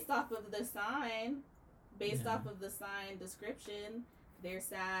 but based off of the sign, description, they're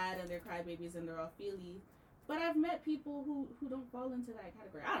sad and they're crybabies and they're all feely. But I've met people who don't fall into that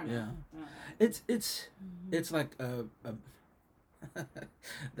category. I don't know. Yeah. I don't know. It's like a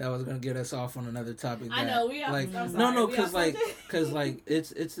that was gonna get us off on another topic. I that, know we are. like I'm no, sorry, we because are like something. because like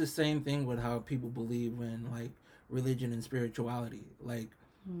it's the same thing with how people believe in like religion and spirituality. Like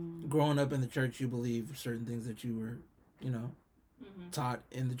growing up in the church, you believe certain things that you were, taught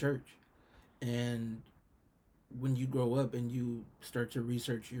in the church, and when you grow up and you start to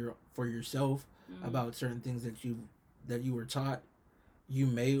research for yourself about certain things that you were taught, you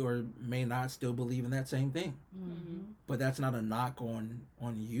may or may not still believe in that same thing. But that's not a knock on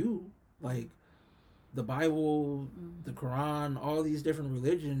you. Like the Bible, the Quran, all these different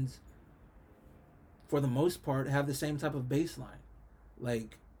religions, for the most part, have the same type of baseline.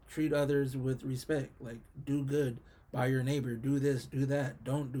 Like treat others with respect. Like do good by your neighbor. Do this, do that.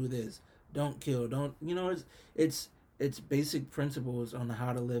 Don't do this. Don't kill. Don't. It's basic principles on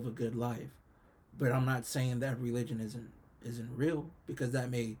how to live a good life. But I'm not saying that religion isn't real, because that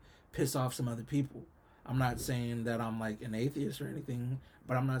may piss off some other people. I'm not saying that I'm like an atheist or anything,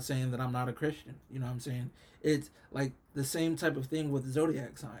 but I'm not saying that I'm not a Christian. You know what I'm saying? It's like the same type of thing with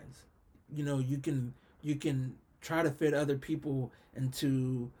zodiac signs. You know, you can try to fit other people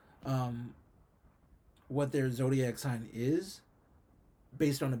into what their zodiac sign is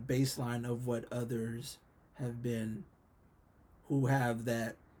based on a baseline of what others have been who have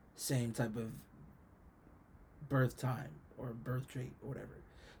that same type of birth time or birth trait or whatever.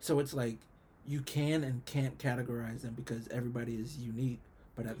 So it's like you can and can't categorize them because everybody is unique,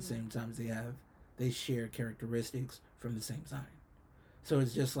 but at the same time they share characteristics from the same sign. So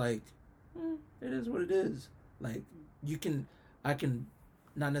it's just like it is what it is. Like I can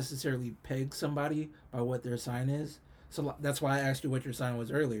not necessarily peg somebody by what their sign is. So that's why I asked you what your sign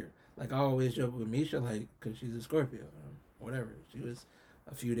was earlier. Like I always joke with Misha, like, because she's a Scorpio, whatever. She was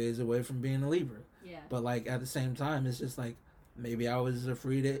a few days away from being a Libra. Yeah. But like at the same time, it's just like maybe I was a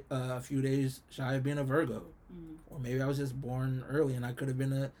few days shy of being a Virgo, or maybe I was just born early and I could have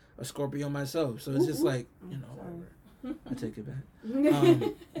been a Scorpio myself. So it's just like whatever. I take it back.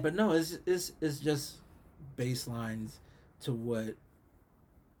 But no, it's just baselines to what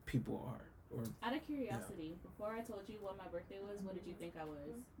people are. Or out of curiosity, before I told you what my birthday was, what did you think I was?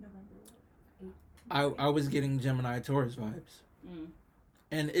 I was getting Gemini Taurus vibes.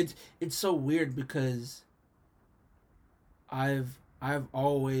 And it's so weird because I've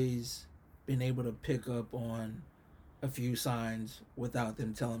always been able to pick up on a few signs without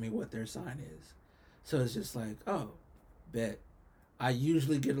them telling me what their sign is. So it's just like, oh, bet. I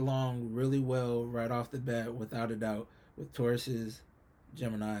usually get along really well right off the bat, without a doubt, with Tauruses,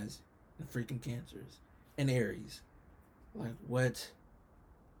 Geminis, and freaking Cancers, and Aries. Like, what?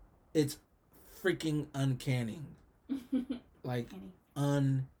 It's freaking uncanny. Like,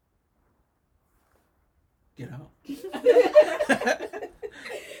 Get out.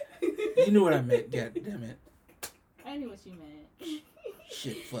 You knew what I meant, god damn it. I knew what you meant.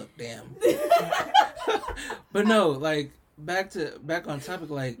 Shit, fuck, damn. But no, like, back on topic,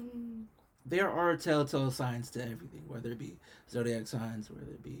 like, there are telltale signs to everything, whether it be zodiac signs,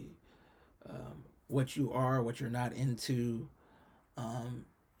 whether it be what you are, what you're not into.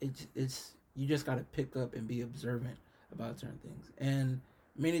 It's you just got to pick up and be observant about certain things. And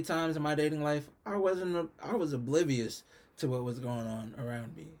many times in my dating life, I was oblivious to what was going on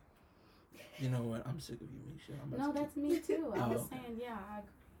around me. You know what? I'm sick of you, Misha. No, that's me too. I was saying, yeah,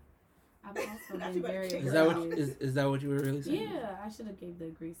 I've also been very. Is that what you were really saying? Yeah, I should have gave the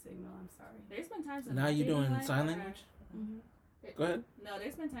agree signal. I'm sorry. There's been times in now my you dating doing life sign where language? Go ahead. No,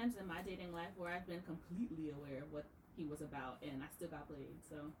 there's been times in my dating life where I've been completely aware of what he was about, and I still got played.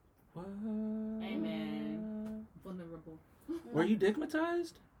 So, What? Amen. Vulnerable. Were you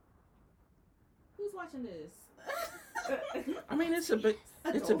digmatized? Who's watching this? I mean, it's a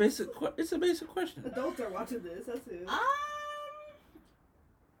basic question. Adults are watching this. That's it. I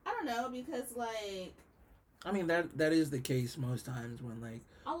don't know, because like, I mean, that is the case most times when like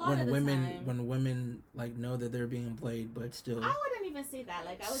a lot of the time, when women like know that they're being played but still I wouldn't even say that.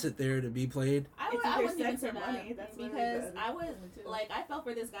 Like, I would sit there to be played. I wouldn't even say that because I would like, I fell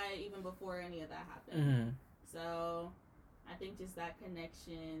for this guy even before any of that happened. Mm-hmm. So I think just that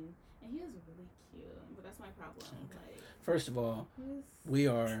connection, and he was really cute, but that's my problem. Okay. Like, First of all, we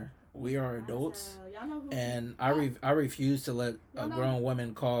are adults, y'all know who and I refuse to let a grown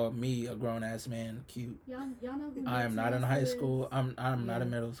woman call me, a grown ass man, cute. y'all know who I am not in high school. I'm not in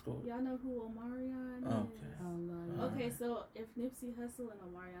middle school. Y'all know who Omarion is? Okay. Oh, Lord. Okay, so if Nipsey Hussle and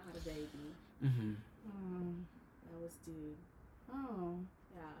Omarion had a baby, Mm-hmm. that was dude. Oh.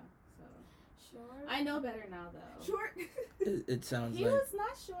 Yeah, so. Short? I know better now, though. Short. It sounds He like was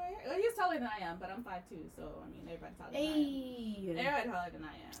not short. Well, he was taller than I am, but I'm 5'2", so, I mean, everybody's taller than I am. Everybody taller than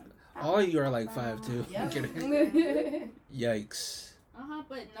I am. all of you are like 5'2". Yep. Yikes.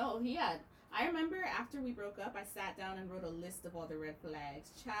 But no, I remember after we broke up, I sat down and wrote a list of all the red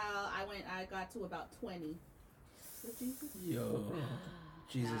flags. Child, I got to about 20. Yo,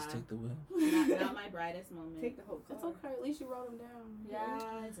 Jesus, take the wheel. Not my brightest moment. Take the whole car. It's okay. At least you wrote them down. Yeah,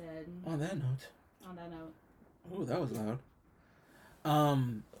 I did. On that note. On that note. Oh, that was loud.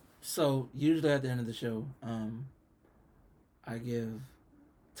 So usually at the end of the show, I give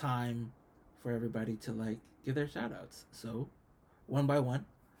time for everybody to like give their shout outs. So one by one,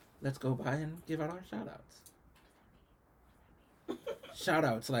 let's go by and give out our shout outs. Shout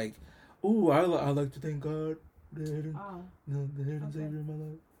outs like, ooh, I like to thank God. The head and Savior of my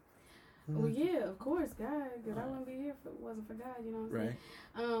life. Well, yeah, of course, God, because I wouldn't be here if it wasn't for God, you know what I'm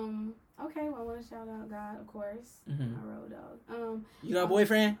saying? Right. Okay, well, I want to shout out God, of course, Mm-hmm. my road dog. You got a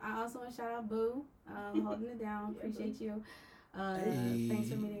boyfriend? I also want to shout out Boo, holding it down. Appreciate you. Hey. Thanks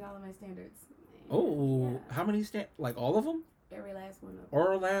for meeting all of my standards. Oh, Yeah. how many like all of them? Every last one of them.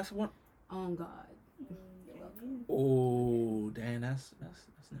 Or last one. On God. You're welcome. Oh, dang, that's nice.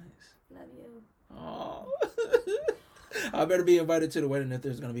 Love you. Oh, I better be invited to the wedding if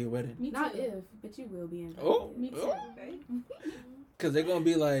there's gonna be a wedding. Me Not too. if, but you will be invited. Oh, Me too. oh. Okay. Cause they're gonna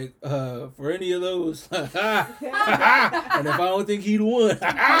be like, for any of those, and if I don't think he the one,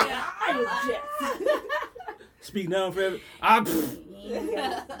 I object. speak now forever.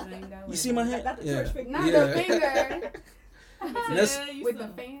 You see my hand? Not the Yeah. first finger. Not Yeah. the finger. Nessa, you With the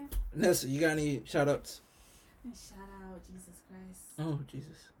some. fan. Nessa, you got any shout outs? And shout out Jesus Christ, Oh,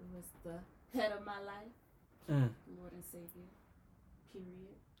 Jesus. who was the head of my life, Mm. Lord and Savior.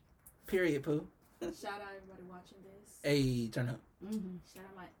 Period. Period, poo. Shout out everybody watching this. Hey, turn up. Mm-hmm. Shout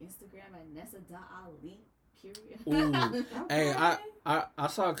out my Instagram at Nessa.Ali. Period. Ooh. Hey, I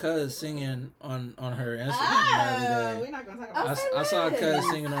saw Cuz singing on her Instagram the other day. We're not gonna talk about I saw Yes. Cuz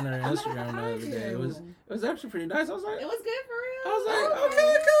singing on her Instagram the other day. It was actually pretty nice. I was like, it. Was good for real. I was like,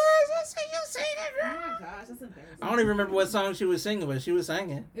 okay, Cuz, I see you singing, Oh girl. my gosh, that's embarrassing. I don't even remember what song she was singing, but she was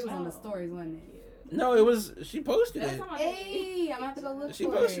singing. It was on the Oh. stories, wasn't it? No, it was, she posted That's it. on my Hey, I'm gonna have to go look She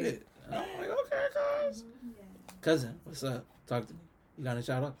for posted it. it. And I'm like, okay, Cuz. Yeah. Cousin, what's up? Talk to me. You got any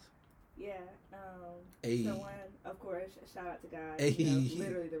shout outs? Yeah. Hey, So one, of course, shout out to God. Hey. You know,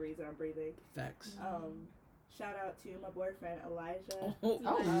 literally the reason I'm breathing. facts. Shout out to my boyfriend Elijah. Oh,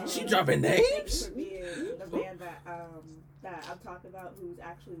 She Um, dropping Thank you names? for being the man that I'm talking about, who's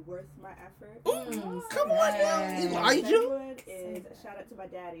actually worth my effort. Ooh, come on now, Yes. Elijah. Second one is shout out to my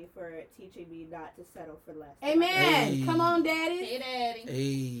daddy for teaching me not to settle for less. Amen. Hey. Come on, daddy. Hey, Daddy.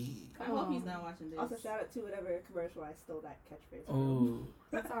 Hey. I hope he's not watching this. Also, shout out to whatever commercial I stole that catchphrase from. Oh,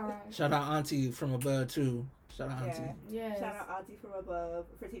 That's all right. shout out Auntie from above too. Shout out Auntie. Yeah. Yes. Shout out Auntie from above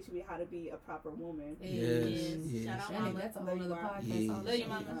for teaching me how to be a proper woman. Yes, yes. Shout out Dang, Mama. that's a whole other podcast. Yeah. on Love you, its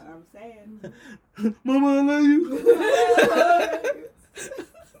Mama. own. I'm saying. Mama, I love you.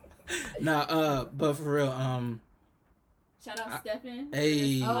 Nah, but for real, Shout out Stephen.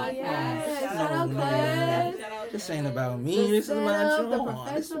 hey. Oh, yeah. Shout Shout out, no, Cuz. Shout out This ain't about The me. This is about setup, the you.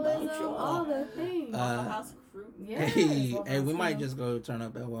 This is about professionalism, you. all the things. Waffle House crew. Yes, Hey, Waffle hey, we House might Crew. just go turn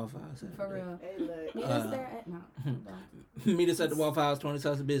up at Waffle House. For real. Hey, look. Meet Uh, us there at no. Meet us at the Waffle House, 20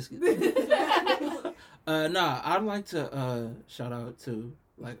 sauce and biscuits. Nah, I'd like to shout out to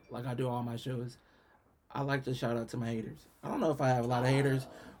like I do all my shows. I like to shout out to my haters. I don't know if I have a lot of haters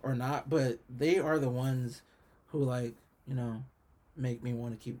or not, but they are the ones who like, you know, make me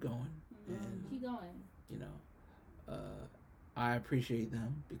want to keep going. And Keep going. you know, I appreciate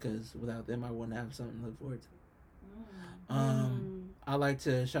them because without them I wouldn't have something to look forward to. I like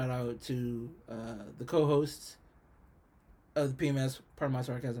to shout out to the co-hosts of the PMS Part of My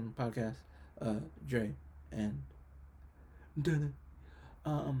Sarcasm podcast, Dre and Dana.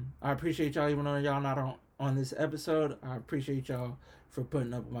 I appreciate y'all, even though y'all not on this episode. I appreciate y'all for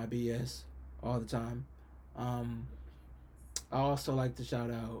putting up with my BS all the time. I also like to shout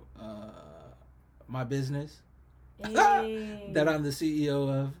out my business Hey. that I'm the CEO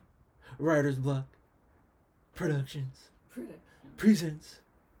of, Writer's Block Productions presents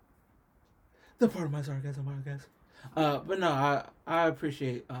the Part of My Sarcasm podcast. But no, I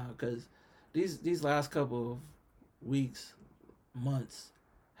appreciate because these last couple of weeks, months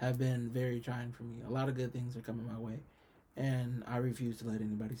have been very trying for me. A lot of good things are coming my way, and I refuse to let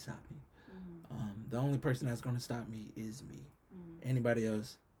anybody stop me. The only person that's going to stop me is me. Anybody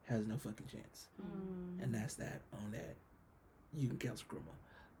else has no fucking chance. And that's that on that. You can cancel Grandma.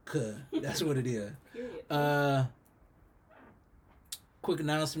 Cause that's what it is. Period. Quick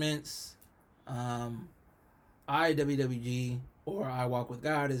announcements. IWWG, or I Walk With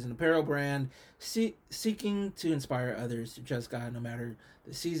God, is an apparel brand seeking to inspire others to trust God no matter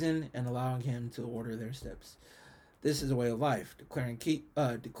the season and allowing Him to order their steps. This is a way of life, declaring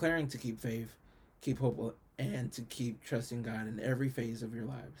to keep faith, keep hope, and to keep trusting God in every phase of your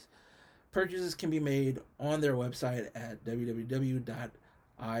lives. Purchases can be made on their website at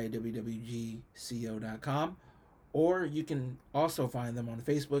www.iwwgco.com, or you can also find them on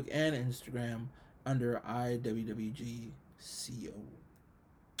Facebook and Instagram under IWWGCO.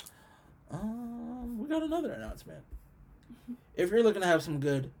 We got another announcement. If you're looking to have some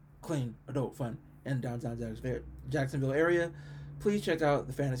good, clean, adult fun in downtown Jacksonville area, please check out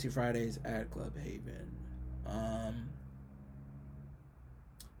the Fantasy Fridays at Club Haven.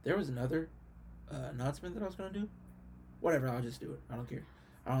 There was another announcement that I was going to do. Whatever, I'll just do it. I don't care.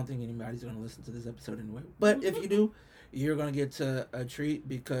 I don't think anybody's going to listen to this episode anyway. But if you do, you're going to get to a treat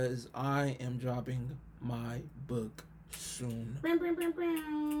because I am dropping my book soon.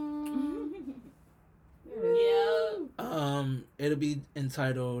 Yeah. It'll be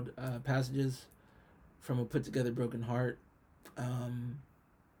entitled Passages from a Put Together Broken Heart.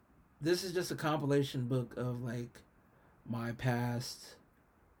 This is just a compilation book of like my past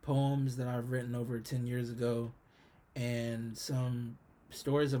poems that I've written over 10 years ago and some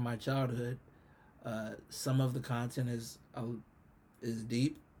stories of my childhood. Some of the content is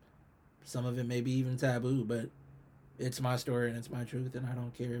deep. Some of it may be even taboo, but it's my story and it's my truth, and I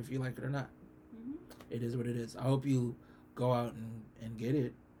don't care if you like it or not. Mm-hmm. It is what it is. I hope you go out and get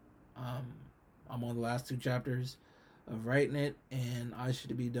it. I'm on the last 2 chapters of writing it, and I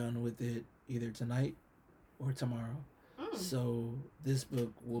should be done with it either tonight or tomorrow. So this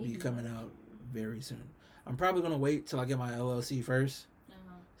book will be coming out very soon. I'm probably going to wait till I get my LLC first,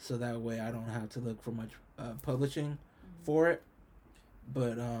 so that way I don't have to look for much publishing for it.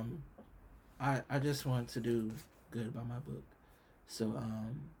 But I just want to do good by my book. So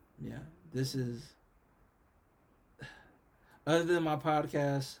yeah, this is, other than my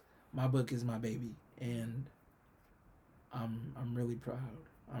podcast, my book is my baby, and I'm really proud.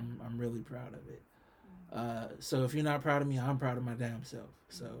 I'm really proud of it. So if you're not proud of me, I'm proud of my damn self.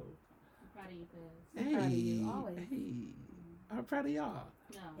 So I'm proud of you, cuz. I'm proud of you always. I'm proud of y'all.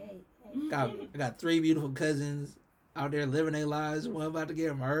 No. Hey. I got 3 beautiful cousins out there living their lives. One about to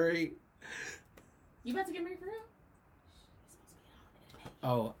get married. You about to get married for real?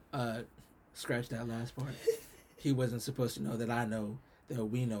 Oh, scratch that last part. He wasn't supposed to know that I know that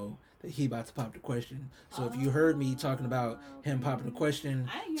we know that he about to pop the question. So if you heard me talking about him popping the question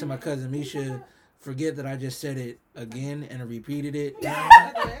to my cousin Misha, forget that I just said it again and repeated it.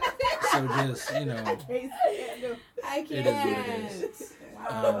 So just, you know, I it is what it is.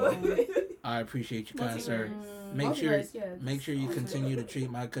 Wow. I appreciate you, kind sir. Multiverse, Make sure you continue to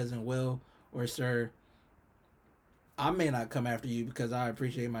treat my cousin well, or sir. I may not come after you because I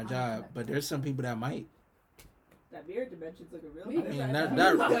appreciate my job, but there's some people that might. That beard dimension's looking real. I mean,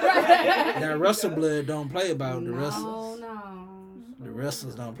 that Russell blood don't play about the Russells. No. The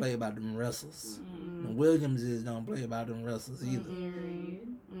Russells don't play about them Russells. The Williamses don't play about them Russells either.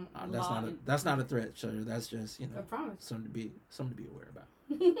 That's not a threat, sir. That's just, you know, something to be aware about.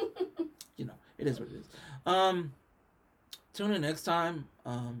 You know, it is what it is. Tune in next time.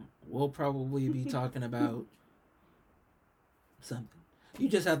 We'll probably be talking about something. You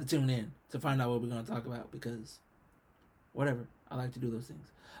just have to tune in to find out what we're going to talk about, because whatever, I like to do those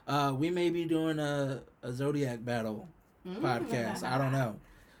things. We may be doing a Zodiac battle podcast. I don't know,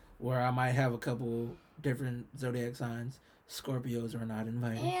 where I might have a couple different Zodiac signs. Scorpios are not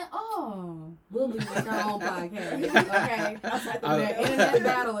invited. And we'll be like our own podcast. Okay, the internet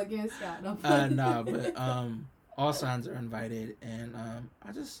battle against Scott. Nah, but all signs are invited, and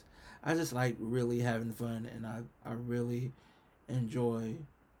I just like really having fun, and I really enjoy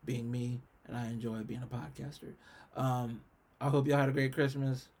being me, and I enjoy being a podcaster. I hope y'all had a great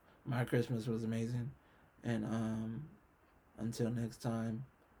Christmas. My Christmas was amazing, and until next time,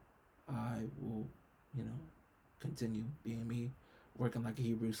 I will, you know, continue being me, working like a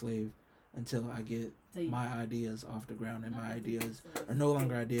Hebrew slave until I get my ideas off the ground, and my ideas are no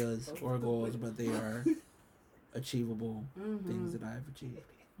longer ideas or goals, but they are achievable things that I've achieved.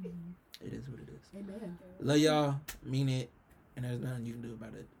 It is what it is. Amen. Love y'all, mean it, and there's nothing you can do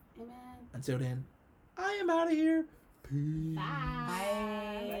about it. Amen. Until then, I am out of here. Bye. Peace.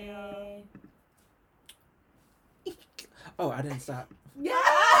 Bye. Oh, I didn't stop. Yeah.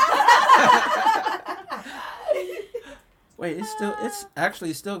 Wait, it's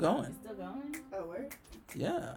actually still going. Still going? Oh, word? Yeah.